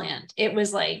somebody brilliant. It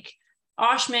was like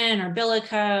Oshman or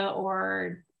Bilica,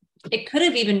 or it could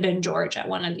have even been George at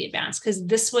one of the advanced, because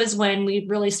this was when we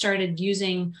really started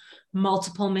using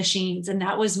multiple machines. And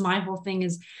that was my whole thing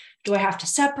is, do I have to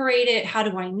separate it? How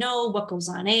do I know what goes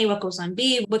on A, what goes on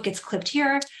B, what gets clipped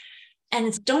here?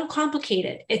 And don't complicate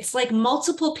it. It's like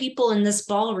multiple people in this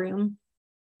ballroom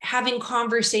having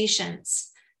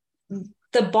conversations.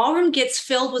 The ballroom gets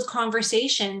filled with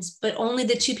conversations, but only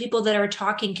the 2 people that are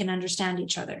talking can understand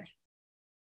each other.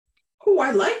 Oh,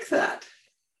 I like that.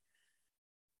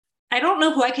 I don't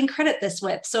know who I can credit this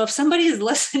with. So if somebody is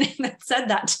listening that said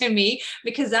that to me,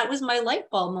 because that was my light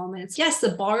bulb moment. Yes, the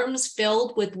ballroom's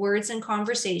filled with words and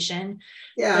conversation.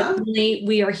 Yeah. But only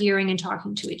we are hearing and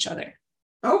talking to each other.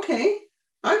 Okay.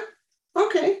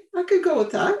 I could go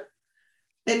with that.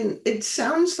 And it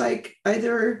sounds like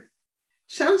an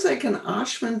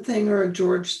Oshman thing or a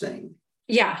George thing.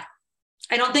 Yeah.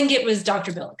 I don't think it was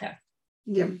Dr. Bilica.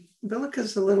 Yeah.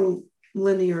 Bilica's a little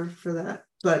linear for that,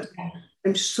 but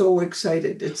I'm so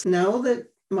excited. It's now that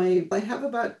I have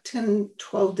about 10,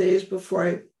 12 days before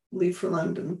I leave for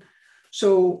London.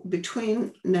 So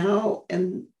between now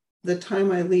and the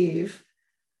time I leave,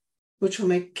 which will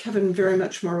make Kevin very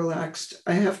much more relaxed,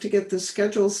 I have to get the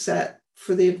schedule set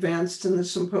for the advanced and the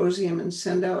symposium and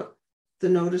send out the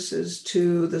notices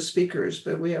to the speakers.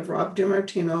 But we have Rob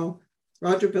DiMartino,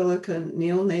 Roger Bilica,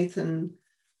 Neil Nathan,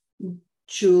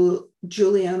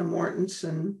 Juliana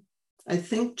Mortensen, I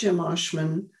think Jim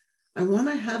Oshman. I want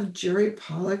to have Jerry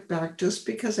Pollack back just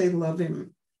because I love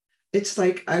him. It's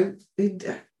like and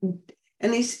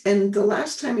the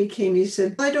last time he came, he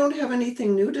said, I don't have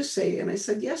anything new to say. And I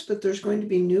said, yes, but there's going to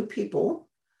be new people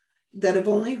that have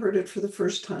only heard it for the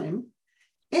first time.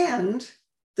 And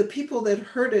the people that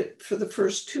heard it for the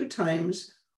first 2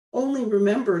 times only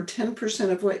remember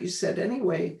 10% of what you said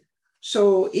anyway.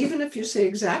 So even if you say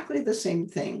exactly the same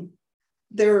thing,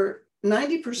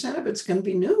 90% of it's going to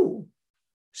be new.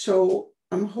 So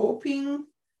I'm hoping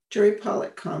Jerry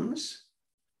Pollack comes,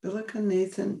 Bilica,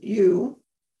 Nathan, you,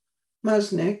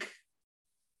 Musnick.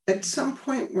 At some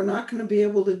point, we're not going to be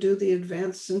able to do the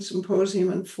advanced and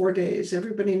symposium in 4 days.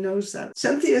 Everybody knows that.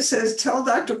 Cynthia says, tell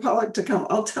Dr. Pollack to come.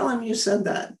 I'll tell him you said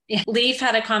that. Yeah. Leaf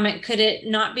had a comment. Could it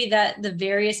not be that the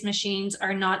various machines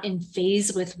are not in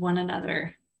phase with one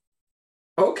another?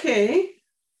 Okay.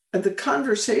 The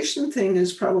conversation thing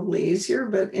is probably easier,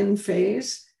 but in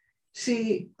phase,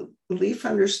 see, Leaf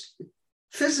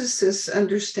physicists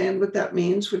understand what that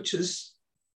means, which is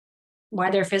why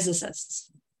they're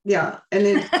physicists. Yeah. And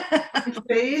it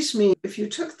phase means, if you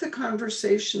took the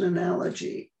conversation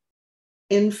analogy,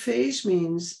 in phase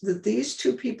means that these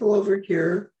two people over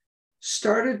here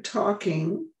started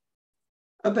talking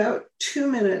about 2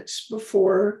 minutes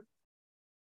before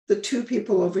the two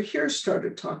people over here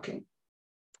started talking.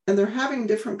 And they're having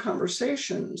different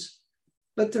conversations,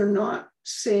 but they're not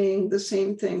saying the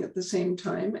same thing at the same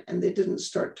time. And they didn't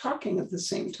start talking at the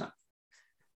same time.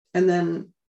 And then,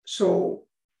 so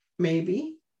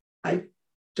maybe, I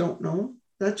don't know.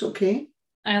 That's okay.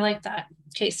 I like that.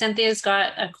 Okay, Cynthia's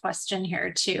got a question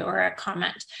here too, or a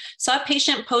comment. Saw a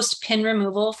patient post pin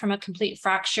removal from a complete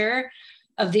fracture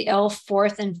of the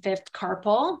L4th and 5th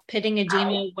carpal. Pitting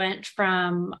edema went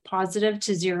from positive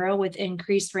to 0 with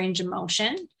increased range of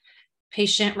motion.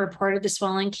 Patient reported the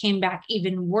swelling came back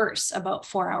even worse about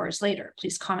 4 hours later.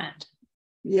 Please comment.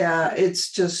 Yeah,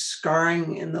 it's just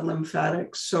scarring in the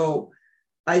lymphatics. So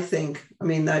I think, I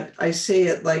mean, that I say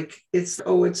it like it's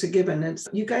a given. It's,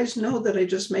 you guys know that I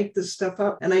just make this stuff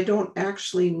up and I don't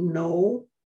actually know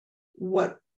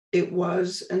what it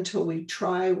was until we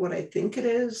try what I think it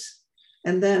is.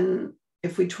 And then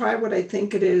if we try what I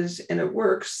think it is and it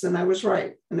works, then I was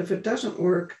right. And if it doesn't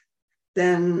work,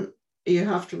 then you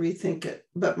have to rethink it.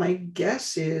 But my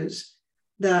guess is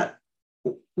that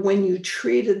when you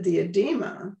treated the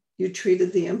edema, you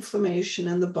treated the inflammation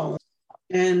in the bone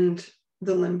and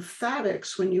the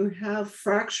lymphatics. When you have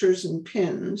fractures and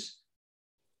pins,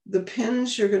 the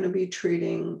pins you're going to be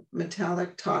treating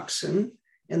metallic toxin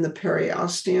in the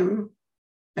periosteum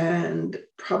and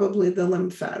probably the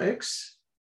lymphatics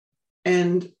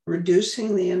and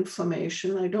reducing the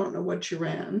inflammation. I don't know what you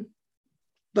ran,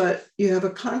 but you have a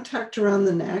contact around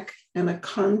the neck and a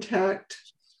contact,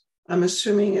 I'm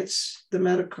assuming it's the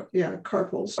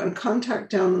carpals, and contact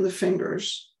down on the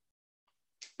fingers.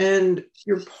 And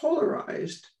you're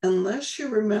polarized unless you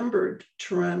remembered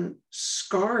to run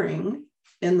scarring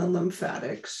in the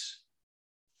lymphatics.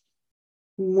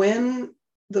 When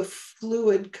the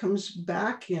fluid comes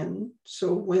back in,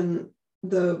 so when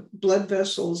the blood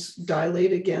vessels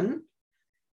dilate again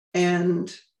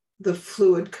and the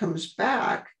fluid comes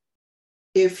back,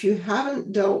 if you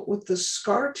haven't dealt with the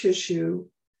scar tissue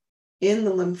in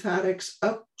the lymphatics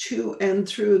up to and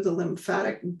through the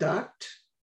lymphatic duct,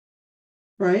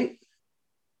 right?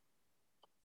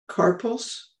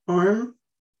 Carpals, arm,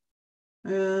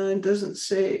 it doesn't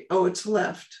say, oh, it's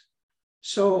left.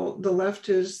 So the left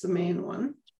is the main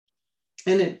one.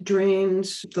 And it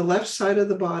drains the left side of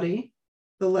the body.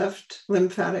 The left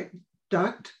lymphatic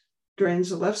duct drains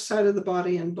the left side of the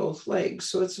body and both legs.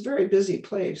 So it's a very busy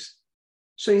place.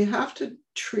 So you have to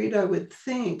treat, I would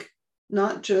think,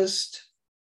 not just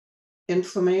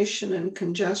inflammation and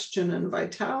congestion and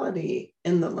vitality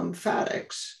in the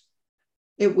lymphatics.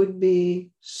 It would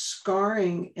be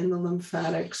scarring in the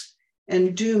lymphatics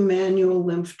and do manual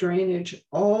lymph drainage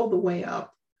all the way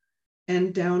up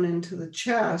and down into the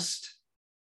chest.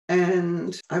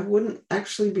 And I wouldn't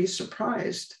actually be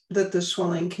surprised that the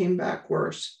swelling came back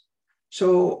worse.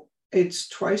 So it's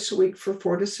twice a week for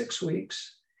 4 to 6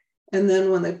 weeks. And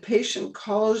then when the patient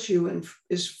calls you and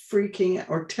is freaking,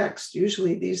 or text,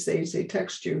 usually these days they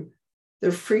text you,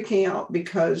 they're freaking out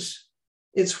because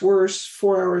it's worse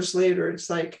 4 hours later. It's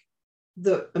like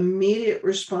the immediate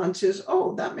response is,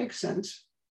 oh, that makes sense.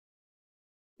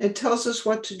 It tells us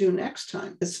what to do next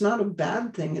time. It's not a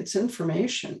bad thing, it's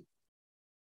information.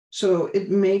 So it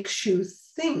makes you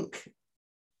think.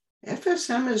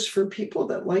 FSM is for people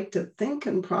that like to think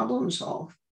and problem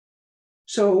solve.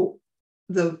 So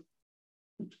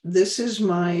this is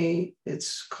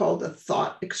it's called a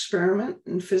thought experiment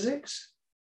in physics.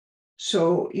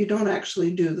 So you don't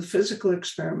actually do the physical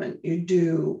experiment, you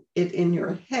do it in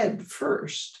your head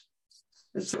first.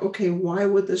 It's okay, why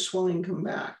would the swelling come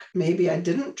back? Maybe I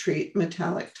didn't treat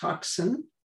metallic toxin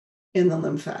in the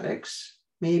lymphatics.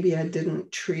 Maybe I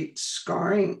didn't treat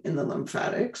scarring in the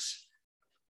lymphatics.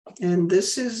 And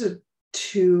this is a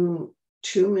two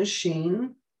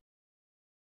machine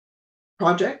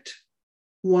project.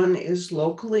 One is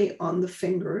locally on the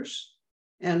fingers,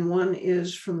 and one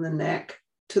is from the neck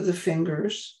to the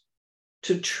fingers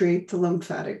to treat the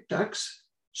lymphatic ducts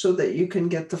so that you can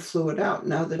get the fluid out.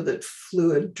 Now that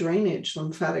fluid drainage,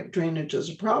 lymphatic drainage is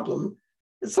a problem,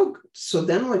 so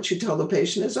then what you tell the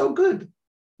patient is, oh, good.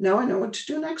 Now I know what to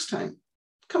do next time.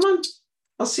 Come on,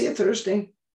 I'll see you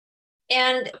Thursday.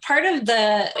 And part of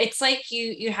it's like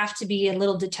you have to be a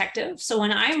little detective. So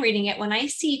when I'm reading it, when I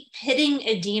see pitting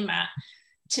edema,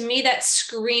 to me, that's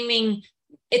screaming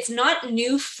it's not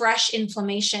new, fresh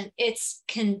inflammation. It's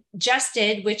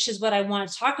congested, which is what I want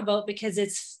to talk about because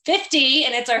it's 50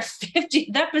 and it's our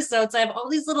 50th episode. So I have all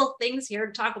these little things here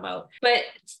to talk about. But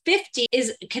 50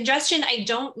 is congestion. I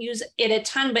don't use it a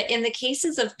ton, but in the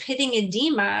cases of pitting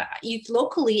edema,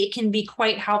 locally, it can be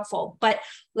quite helpful. But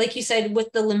like you said,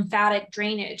 with the lymphatic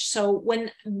drainage. So when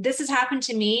this has happened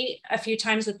to me a few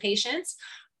times with patients,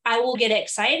 I will get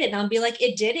excited and I'll be like,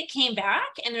 it came back.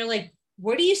 And they're like,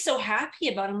 what are you so happy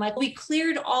about? I'm like, we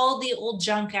cleared all the old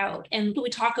junk out. And we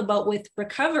talk about with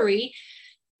recovery,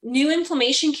 new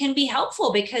inflammation can be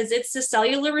helpful because it's the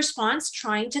cellular response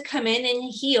trying to come in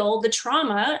and heal the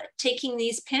trauma, taking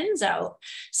these pins out.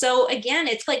 So again,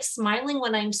 it's like smiling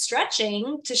when I'm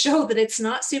stretching to show that it's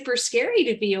not super scary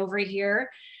to be over here.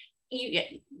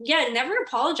 Never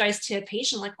apologize to a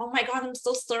patient like, oh my God, I'm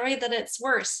so sorry that it's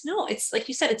worse. No, it's like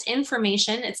you said, it's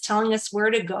information. It's telling us where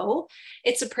to go.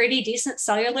 It's a pretty decent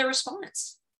cellular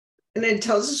response. And it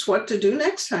tells us what to do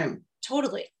next time.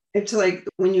 Totally. It's like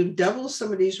when you double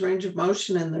somebody's range of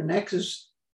motion and their neck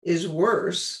is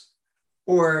worse,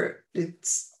 or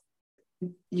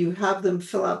you have them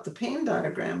fill out the pain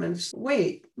diagram and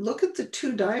wait, look at the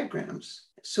two diagrams.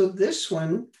 So this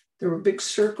one, there were big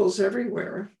circles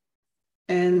everywhere.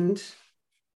 And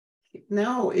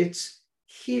now it's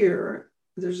here.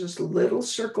 There's this little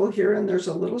circle here and there's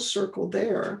a little circle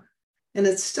there. And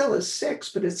it's still a 6,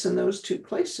 but it's in those two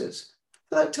places.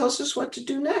 So that tells us what to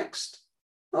do next.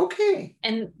 Okay.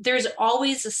 And there's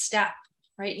always a step,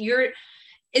 right?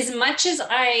 As much as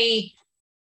I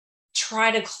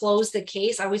try to close the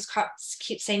case, I always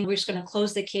keep saying we're just going to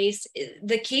close the case.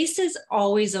 The case is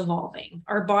always evolving.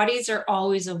 Our bodies are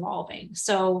always evolving.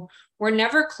 So we're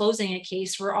never closing a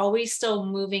case. We're always still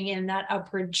moving in that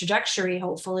upward trajectory,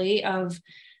 hopefully, of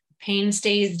pain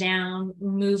stays down,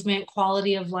 movement,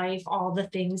 quality of life, all the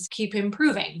things keep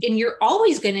improving. And you're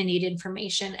always going to need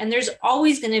information. And there's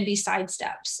always going to be side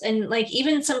steps. And like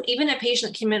even a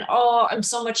patient that came in, oh, I'm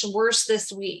so much worse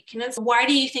this week. And it's, why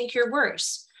do you think you're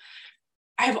worse?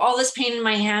 I have all this pain in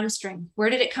my hamstring. Where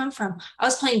did it come from? I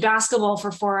was playing basketball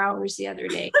for 4 hours the other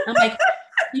day. I'm like,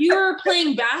 you were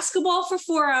playing basketball for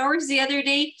 4 hours the other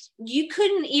day. You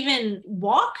couldn't even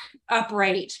walk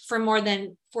upright for more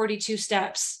than 42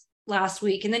 steps last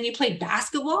week. And then you played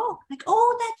basketball? Like,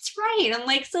 oh, that's right. I'm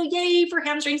like, so yay for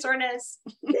hamstring soreness.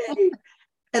 Yay.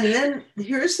 And then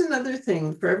here's another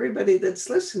thing for everybody that's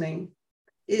listening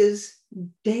is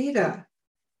data.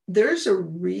 There's a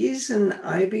reason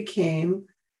I became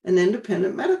an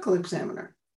independent medical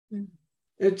examiner. Mm.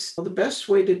 It's the best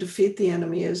way to defeat the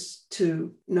enemy is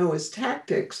to know his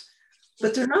tactics,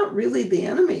 but they're not really the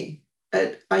enemy.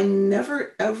 I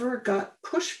never, ever got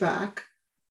pushback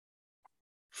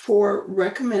for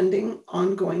recommending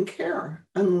ongoing care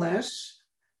unless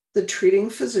the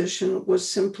treating physician was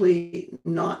simply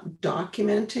not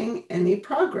documenting any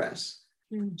progress.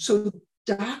 Mm. So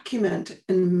document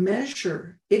and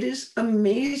measure. It is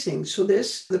amazing. So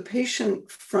the patient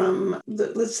from,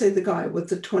 let's say the guy with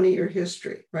the 20-year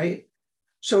history, right?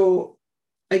 So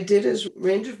I did his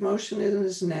range of motion in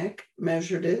his neck,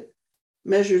 measured it,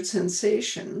 measured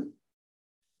sensation,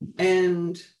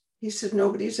 and he said,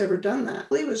 nobody's ever done that.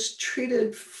 He was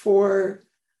treated for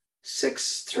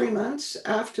 3 months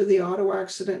after the auto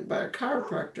accident by a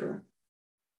chiropractor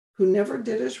who never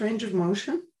did his range of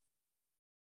motion.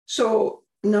 So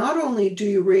not only do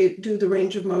you do the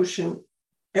range of motion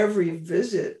every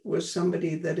visit with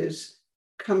somebody that is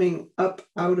coming up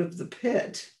out of the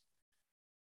pit,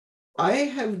 I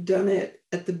have done it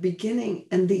at the beginning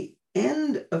and the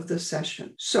end of the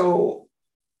session. So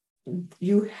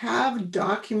you have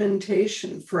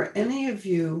documentation for any of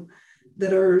you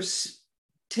that are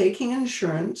taking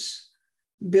insurance,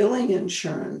 billing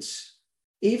insurance,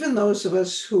 even those of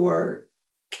us who are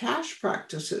cash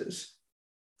practices.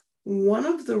 One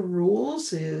of the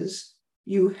rules is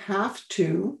you have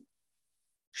to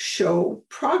show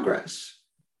progress.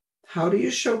 How do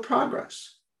you show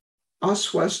progress?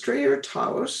 Oswestry or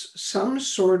Taos, some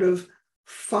sort of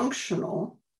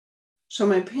functional. So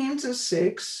my pain's a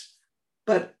 6,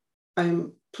 but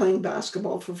I'm playing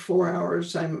basketball for 4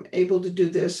 hours. I'm able to do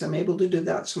this. I'm able to do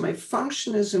that. So my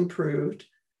function is improved.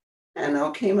 And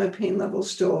okay, my pain level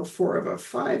is still a 4 of a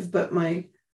 5, but my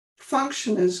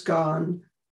function is gone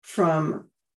from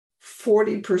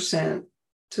 40%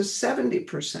 to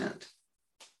 70%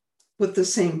 with the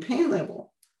same pain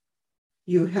level.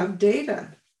 You have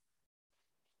data.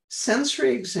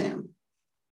 Sensory exam,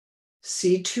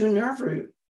 C2 nerve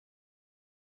root.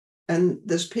 And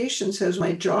this patient says,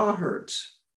 my jaw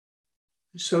hurts.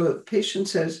 So the patient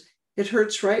says, it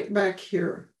hurts right back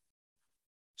here.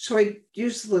 So I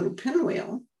use the little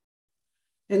pinwheel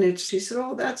And she said,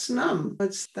 oh, that's numb.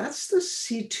 That's the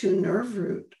C2 nerve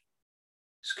root.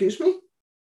 Excuse me?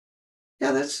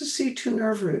 Yeah, that's the C2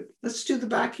 nerve root. Let's do the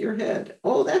back of your head.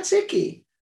 Oh, that's icky.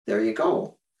 There you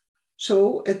go.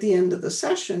 So at the end of the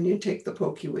session, you take the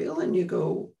pokey wheel and you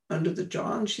go under the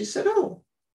jaw. And she said, oh,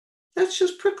 that's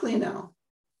just prickly now.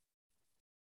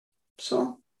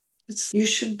 So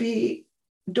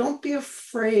don't be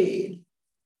afraid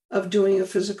of doing a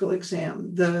physical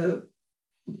exam.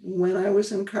 When I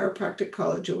was in chiropractic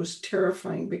college, it was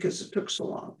terrifying because it took so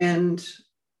long. And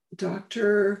I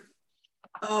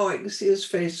can see his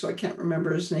face, so I can't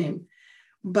remember his name,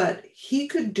 but he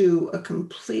could do a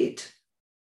complete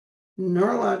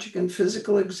neurologic and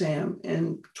physical exam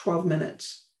in 12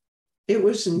 minutes. It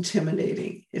was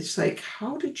intimidating. It's like,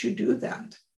 how did you do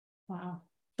that? Wow.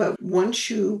 But once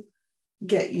you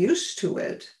get used to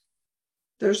it,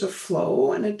 there's a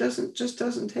flow, and it doesn't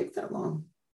take that long.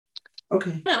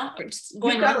 Okay. No,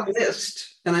 You've got a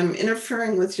list, and I'm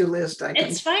interfering with your list.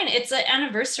 It's fine. It's an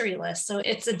anniversary list, so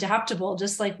it's adaptable,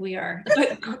 just like we are.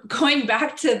 But going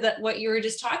back to what you were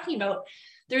just talking about,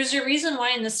 there's a reason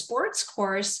why in the sports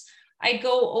course, I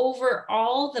go over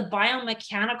all the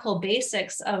biomechanical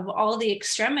basics of all the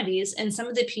extremities. And some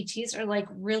of the PTs are like,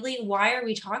 really, why are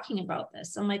we talking about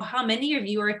this? I'm like, how many of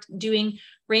you are doing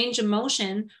range of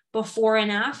motion before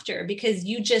and after? Because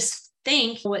you just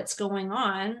think what's going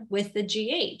on with the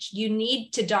GH. You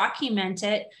need to document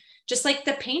it, just like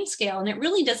the pain scale. And it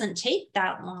really doesn't take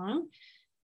that long.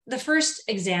 The first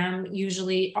exam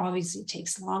usually obviously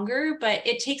takes longer, but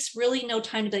it takes really no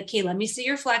time to be like, okay, let me see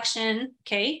your flexion.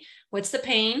 Okay. What's the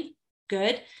pain?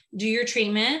 Good. Do your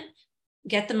treatment,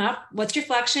 get them up. What's your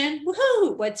flexion?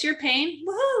 Woohoo. What's your pain?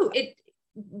 Woohoo.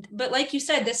 But like you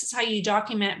said, this is how you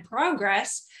document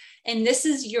progress. And this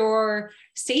is your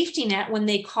safety net when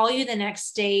they call you the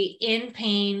next day in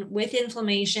pain, with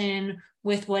inflammation,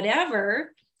 with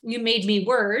whatever. You made me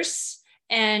worse.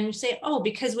 And you say, oh,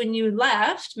 because when you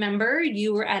left, remember,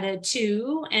 you were at a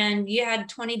 2 and you had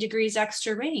 20 degrees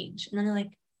extra range. And then they're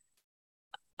like,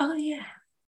 oh yeah.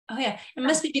 It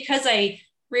must be because I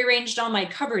rearranged all my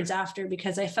cupboards after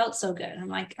because I felt so good. I'm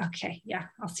like, okay, yeah,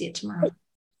 I'll see it tomorrow.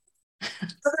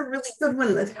 Another really good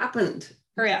one that happened.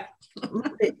 Hurry up.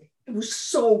 It was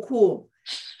so cool.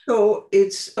 So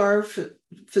it's our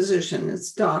physician,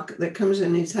 it's Doc, that comes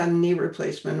in. He's had a knee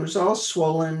replacement. It was all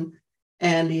swollen,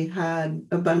 and he had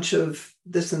a bunch of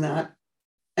this and that.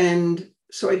 And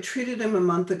so I treated him a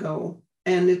month ago,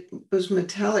 and it was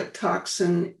metallic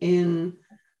toxin in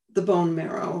the bone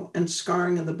marrow and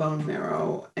scarring of the bone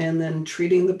marrow, and then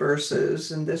treating the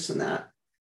bursas and this and that.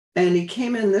 And he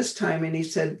came in this time and he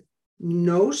said,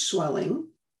 no swelling.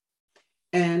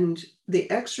 And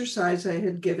the exercise I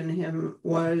had given him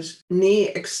was knee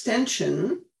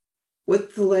extension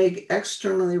with the leg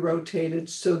externally rotated.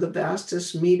 So the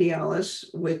vastus medialis,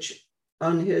 which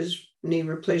on his knee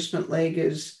replacement leg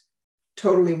is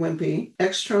totally wimpy,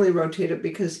 externally rotated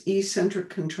because eccentric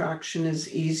contraction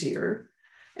is easier.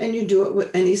 And you do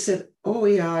it and he said, oh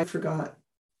yeah, I forgot.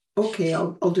 Okay,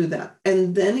 I'll do that.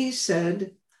 And then he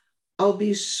said, I'll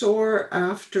be sore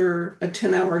after a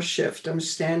 10-hour shift. I'm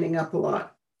standing up a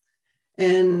lot.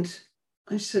 And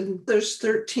I said, there's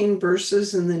 13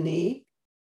 bursas in the knee.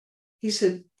 He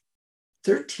said,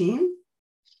 13?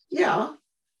 Yeah.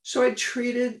 So I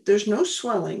treated, there's no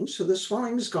swelling. So the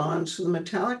swelling's gone. So the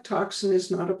metallic toxin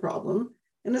is not a problem.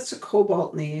 And it's a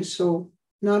cobalt knee, so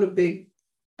not a big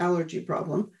allergy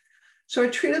problem. So I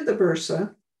treated the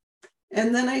bursa.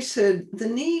 And then I said, the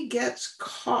knee gets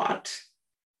caught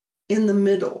in the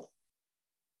middle.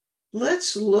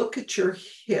 Let's look at your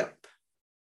hip.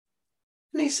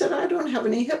 And he said, I don't have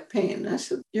any hip pain. I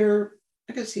said,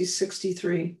 I guess he's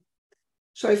 63.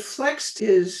 So I flexed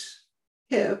his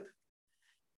hip,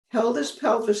 held his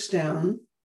pelvis down,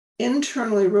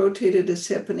 internally rotated his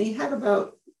hip, and he had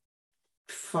about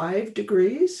 5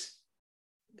 degrees.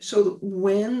 So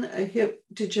when a hip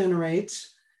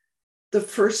degenerates, the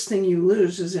first thing you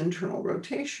lose is internal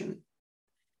rotation.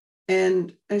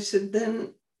 And I said,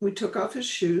 then we took off his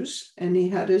shoes and he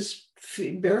had his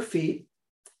bare feet.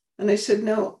 And I said,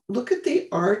 now look at the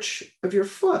arch of your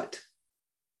foot.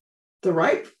 The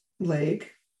right leg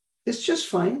is just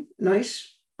fine,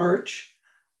 nice arch.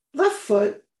 Left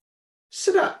foot,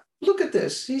 sit up, look at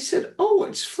this. He said, oh,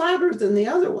 it's flatter than the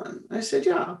other one. I said,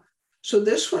 yeah. So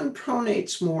this one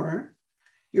pronates more.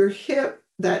 Your hip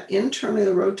that internally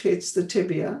rotates the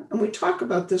tibia. And we talk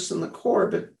about this in the core,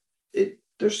 but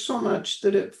there's so much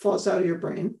that it falls out of your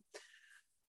brain.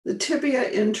 The tibia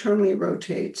internally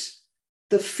rotates.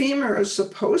 The femur is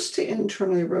supposed to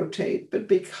internally rotate, but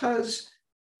because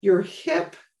your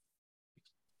hip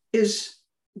is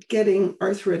getting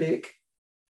arthritic,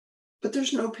 but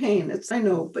there's no pain. I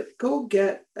know, but go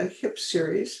get a hip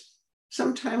series.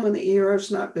 Sometime when the ER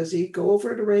is not busy, go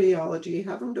over to radiology,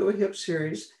 have them do a hip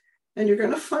series, and you're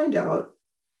going to find out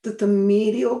that the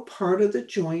medial part of the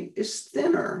joint is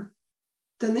thinner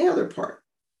than the other part.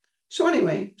 So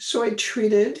anyway, I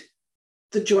treated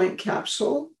the joint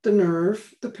capsule, the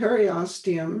nerve, the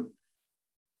periosteum,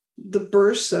 the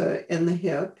bursa in the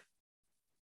hip,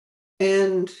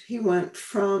 and he went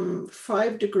from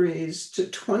 5 degrees to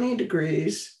 20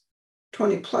 degrees,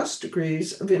 20 plus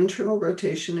degrees of internal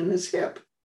rotation in his hip.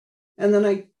 And then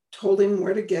I told him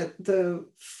where to get the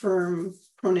firm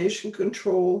pronation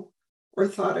control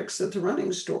orthotics at the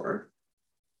running store.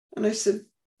 And I said,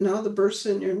 now the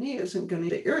bursa in your knee isn't going to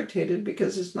get irritated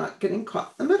because it's not getting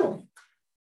caught in the middle.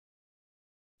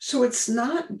 So it's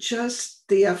not just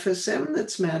the FSM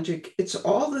that's magic. It's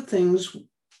all the things,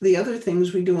 the other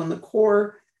things we do in the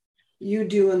core, you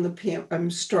do in the PM.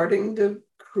 I'm starting to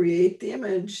create the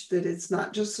image that it's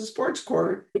not just the sports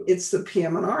core, it's the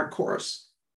PM&R course.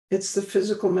 It's the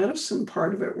physical medicine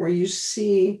part of it where you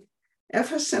see,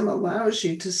 FSM allows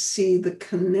you to see the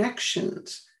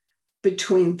connections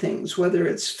between things, whether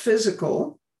it's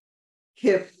physical,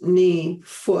 hip, knee,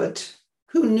 foot.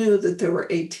 Who knew that there were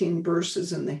 18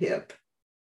 bursas in the hip?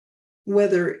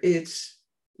 Whether it's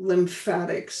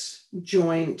lymphatics,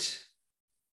 joint,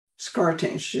 scar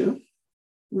tissue,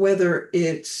 whether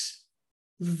it's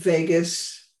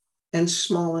vagus and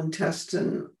small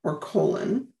intestine or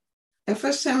colon.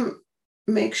 FSM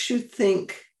makes you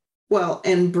think, well,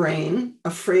 and brain,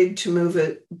 afraid to move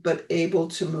it, but able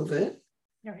to move it.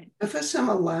 Right. FSM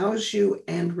allows you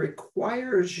and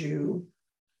requires you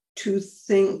to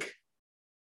think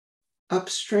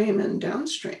upstream and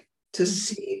downstream to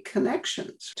see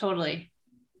connections. Totally.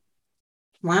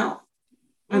 Wow.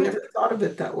 I never thought of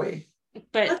it that way.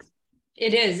 But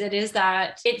it is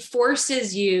that it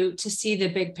forces you to see the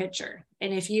big picture.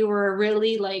 And if you were a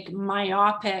really like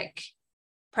myopic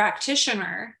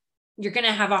practitioner, you're going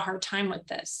to have a hard time with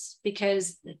this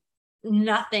because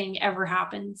nothing ever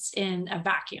happens in a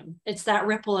vacuum. It's that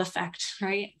ripple effect,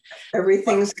 right?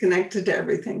 Everything's connected to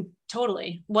everything.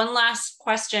 Totally. One last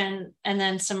question and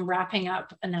then some wrapping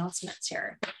up announcements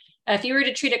here. If you were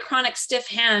to treat a chronic stiff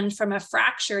hand from a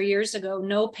fracture years ago,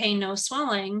 no pain, no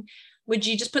swelling, would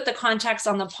you just put the contacts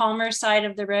on the palmar side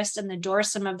of the wrist and the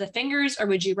dorsum of the fingers, or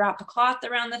would you wrap a cloth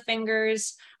around the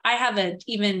fingers? I have an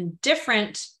even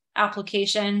different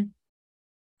application.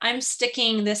 I'm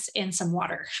sticking this in some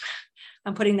water.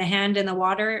 I'm putting the hand in the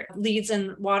water, leads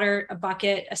in water, a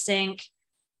bucket, a sink,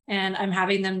 and I'm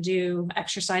having them do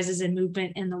exercises and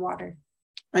movement in the water.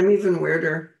 I'm even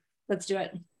weirder. Let's do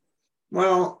it.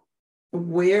 Well,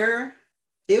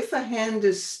 if a hand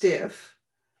is stiff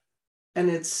and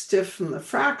it's stiff from the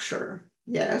fracture,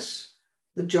 yes,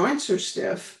 the joints are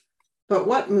stiff, but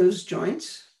what moves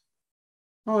joints?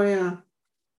 Oh yeah,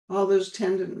 all those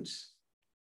tendons.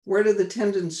 Where do the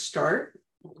tendons start?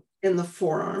 In the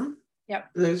forearm. Yep.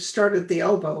 They start at the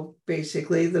elbow,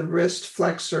 basically, the wrist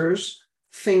flexors,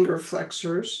 finger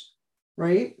flexors,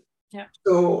 right? Yeah.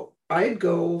 So I'd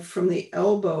go from the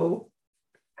elbow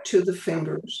to the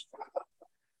fingers,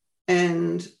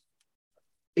 and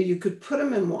you could put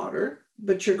them in water,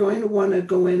 but you're going to want to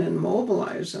go in and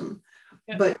mobilize them.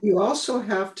 Yep. But you also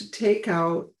have to take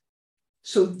out,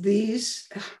 so these,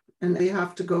 and they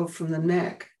have to go from the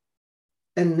neck.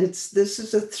 And this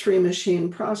is a 3-machine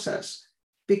process,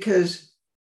 because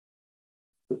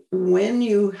when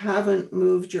you haven't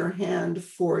moved your hand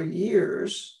 4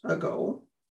 years ago,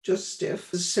 just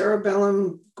stiff, is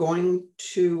cerebellum going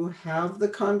to have the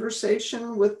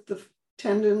conversation with the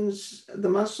tendons, the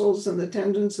muscles and the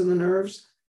tendons and the nerves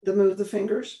that move the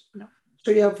fingers? No.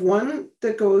 So you have one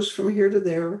that goes from here to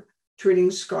there,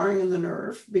 treating scarring in the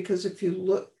nerve, because if you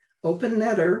look, open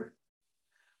netter,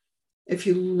 if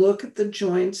you look at the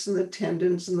joints and the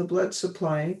tendons and the blood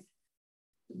supply,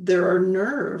 there are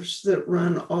nerves that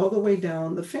run all the way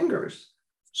down the fingers.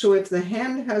 So if the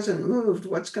hand hasn't moved,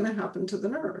 what's going to happen to the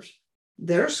nerves?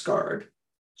 They're scarred.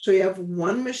 So you have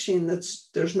one machine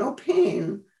there's no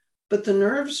pain, but the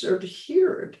nerves are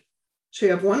adhered. So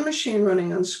you have one machine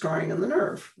running on scarring in the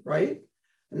nerve, right?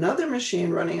 Another machine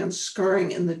running on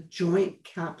scarring in the joint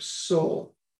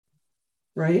capsule,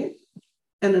 right?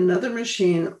 And another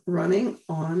machine running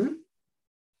on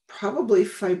probably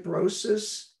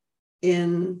fibrosis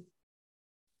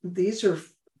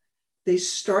they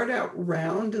start out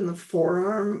round in the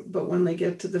forearm, but when they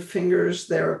get to the fingers,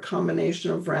 they're a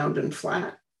combination of round and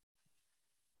flat.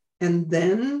 And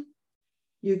then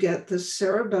you get the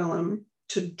cerebellum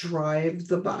to drive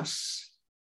the bus.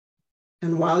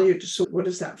 And so what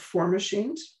is that? 4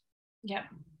 machines? Yeah.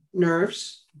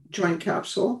 Nerves, joint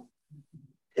capsule,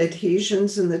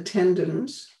 adhesions in the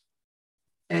tendons,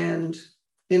 and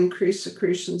increased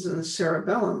secretions in the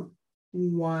cerebellum.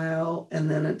 And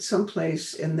then at some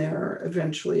place in there,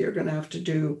 eventually you're going to have to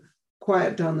do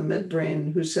quiet down the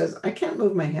midbrain, who says, I can't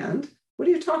move my hand. What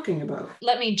are you talking about?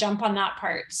 Let me jump on that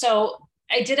part. So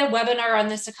I did a webinar on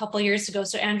this a couple of years ago.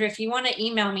 So Andrea, if you want to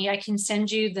email me, I can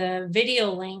send you the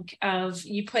video link of,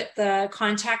 you put the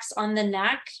contacts on the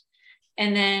neck,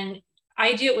 and then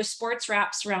I do it with sports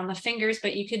wraps around the fingers,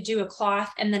 but you could do a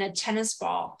cloth and then a tennis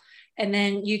ball. And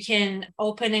then you can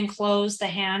open and close the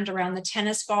hand around the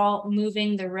tennis ball,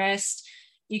 moving the wrist.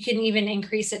 You can even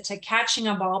increase it to catching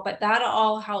a ball, but that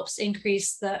all helps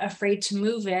increase the afraid to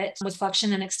move it with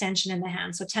flexion and extension in the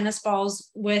hand. So tennis balls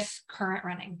with current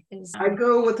running is. I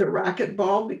go with a racket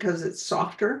ball because it's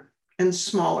softer and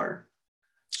smaller.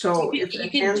 So you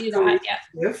if can the do that,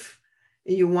 yeah. If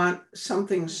you want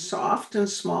something soft and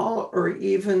small, or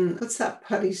even, what's that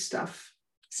putty stuff?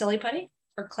 Silly putty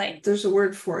or clay? There's a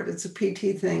word for it. It's a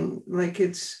PT thing.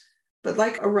 But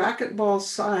like a racquetball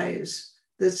size,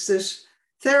 that's this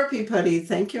therapy putty.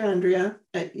 Thank you, Andrea.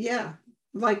 Yeah,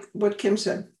 like what Kim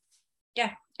said.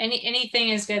 Yeah, anything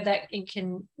is good that you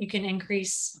can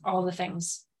increase all the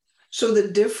things. So the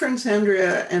difference,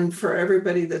 Andrea, and for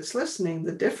everybody that's listening,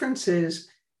 the difference is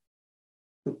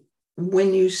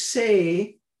when you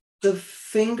say the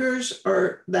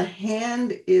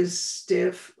hand is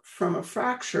stiff from a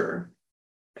fracture,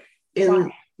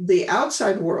 in the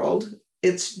outside world,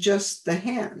 it's just the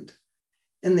hand.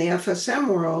 In the FSM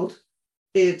world,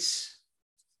 it's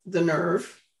the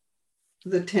nerve,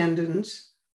 the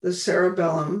tendons, the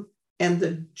cerebellum, and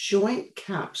the joint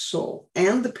capsule,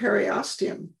 and the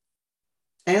periosteum,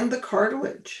 and the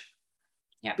cartilage.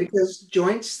 Yeah. Because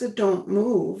joints that don't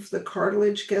move, the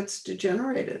cartilage gets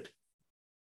degenerated.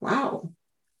 Wow.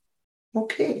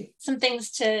 Okay. Some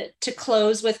things to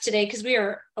close with today, because we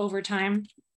are over time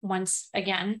once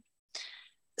again.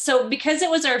 So because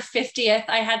it was our 50th,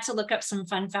 I had to look up some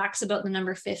fun facts about the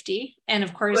number 50. And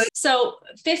of course, so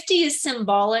 50 is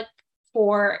symbolic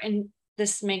for, and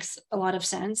this makes a lot of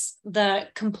sense, the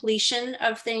completion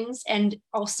of things, and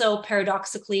also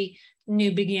paradoxically,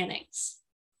 new beginnings.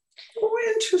 Oh,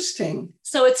 interesting.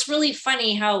 So it's really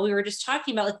funny how we were just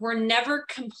talking about, like, we're never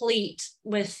complete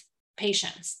with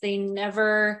patients. They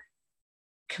never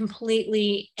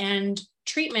completely end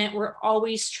treatment. We're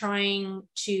always trying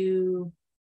to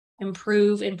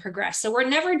improve and progress. So we're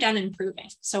never done improving.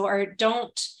 So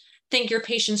don't think your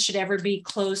patients should ever be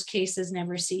closed cases,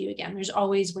 never see you again. There's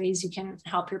always ways you can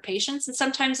help your patients. And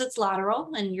sometimes it's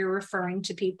lateral and you're referring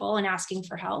to people and asking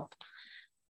for help.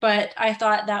 But I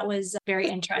thought that was very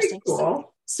interesting.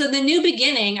 Cool. So the new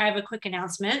beginning, I have a quick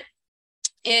announcement,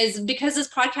 is because this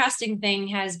podcasting thing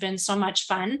has been so much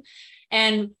fun.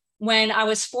 And when I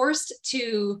was forced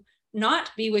to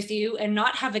not be with you and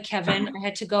not have a Kevin, I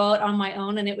had to go out on my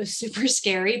own, and it was super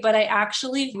scary, but I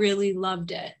actually really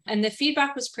loved it. And the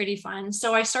feedback was pretty fun.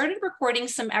 So I started recording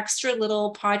some extra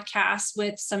little podcasts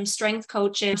with some strength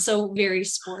coaches, so very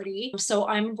sporty. So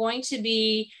I'm going to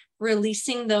be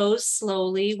releasing those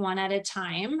slowly, one at a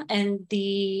time. And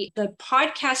the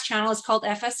podcast channel is called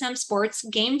FSM Sports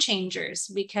Game Changers,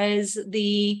 because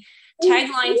the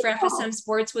tagline for FSM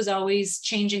Sports was always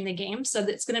changing the game. So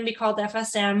it's going to be called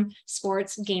FSM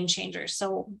Sports Game Changers.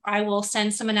 So I will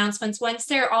send some announcements once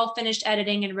they're all finished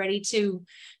editing and ready to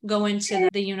go into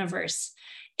the universe.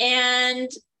 And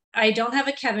I don't have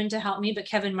a Kevin to help me, but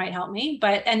Kevin might help me.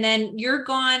 And then you're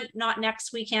gone, not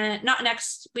next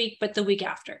week, but the week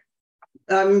after.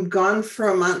 I'm gone for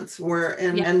a month,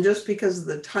 and just because of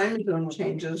the time zone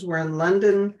changes, we're in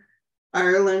London,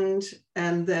 Ireland,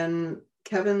 and then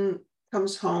Kevin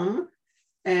comes home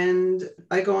and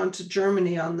I go on to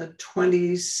Germany on the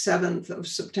 27th of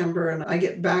September, and I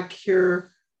get back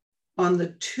here on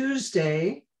the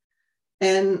Tuesday,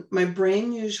 and my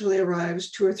brain usually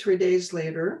arrives 2 or 3 days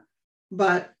later,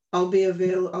 but I'll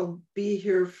be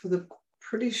here for the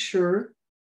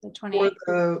the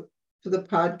 28th. For the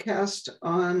podcast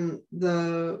on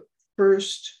the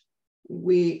first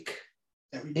week.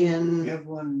 We have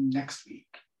one next week.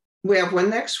 We have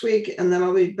one next week, and then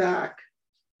I'll be back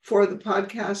for the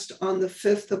podcast on the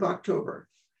 5th of October.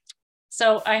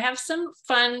 So I have some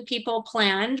fun people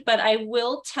planned, but I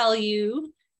will tell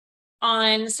you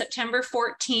on September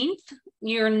 14th,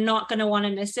 you're not going to want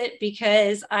to miss it,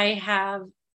 because I have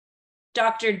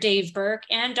Dr. Dave Burke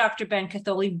and Dr. Ben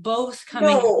Catholi both coming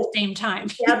at the same time.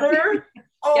 Together?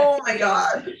 Oh my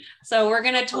God. So we're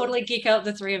going to totally geek out,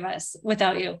 the three of us,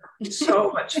 without you. So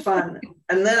much fun.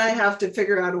 And then I have to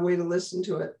figure out a way to listen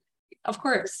to it. Of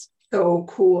course. So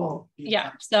cool.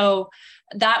 Yeah. So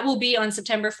that will be on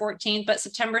September 14th, but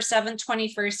September 7th,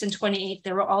 21st, and 28th,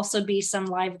 there will also be some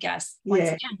live guests once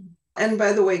again. And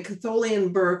by the way, Catholi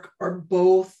and Burke are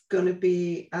both going to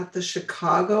be at the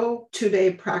Chicago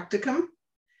 2-day practicum,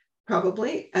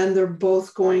 probably, and they're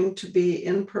both going to be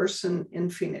in person in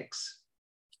Phoenix.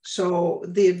 So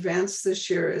the advance this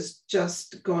year is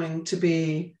just going to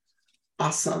be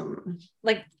awesome.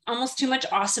 Like almost too much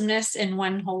awesomeness in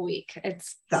one whole week.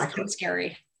 It's exactly. So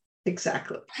scary.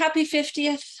 Exactly. Happy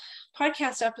 50th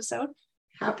podcast episode.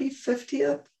 Happy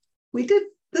 50th.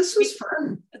 This was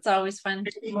fun. It's always fun.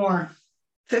 50 more.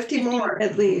 50 more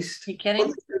at least. Are you kidding?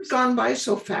 Well, it's gone by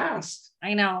so fast.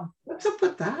 I know. What's up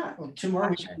with that? Well, 2 more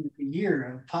weeks, a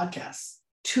year of podcasts.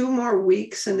 2 more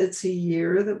weeks and it's a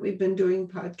year that we've been doing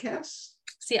podcasts.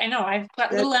 See, I know I've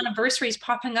got little anniversaries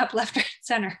popping up left, right,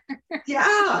 center.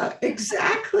 Yeah,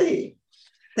 exactly.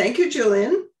 Thank you,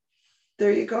 Julian.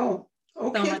 There you go.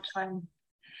 Okay. So much fun.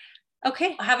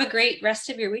 Okay. Have a great rest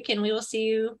of your weekend. We will see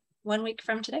you 1 week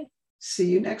from today. See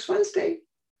you next Wednesday.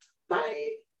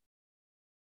 Bye.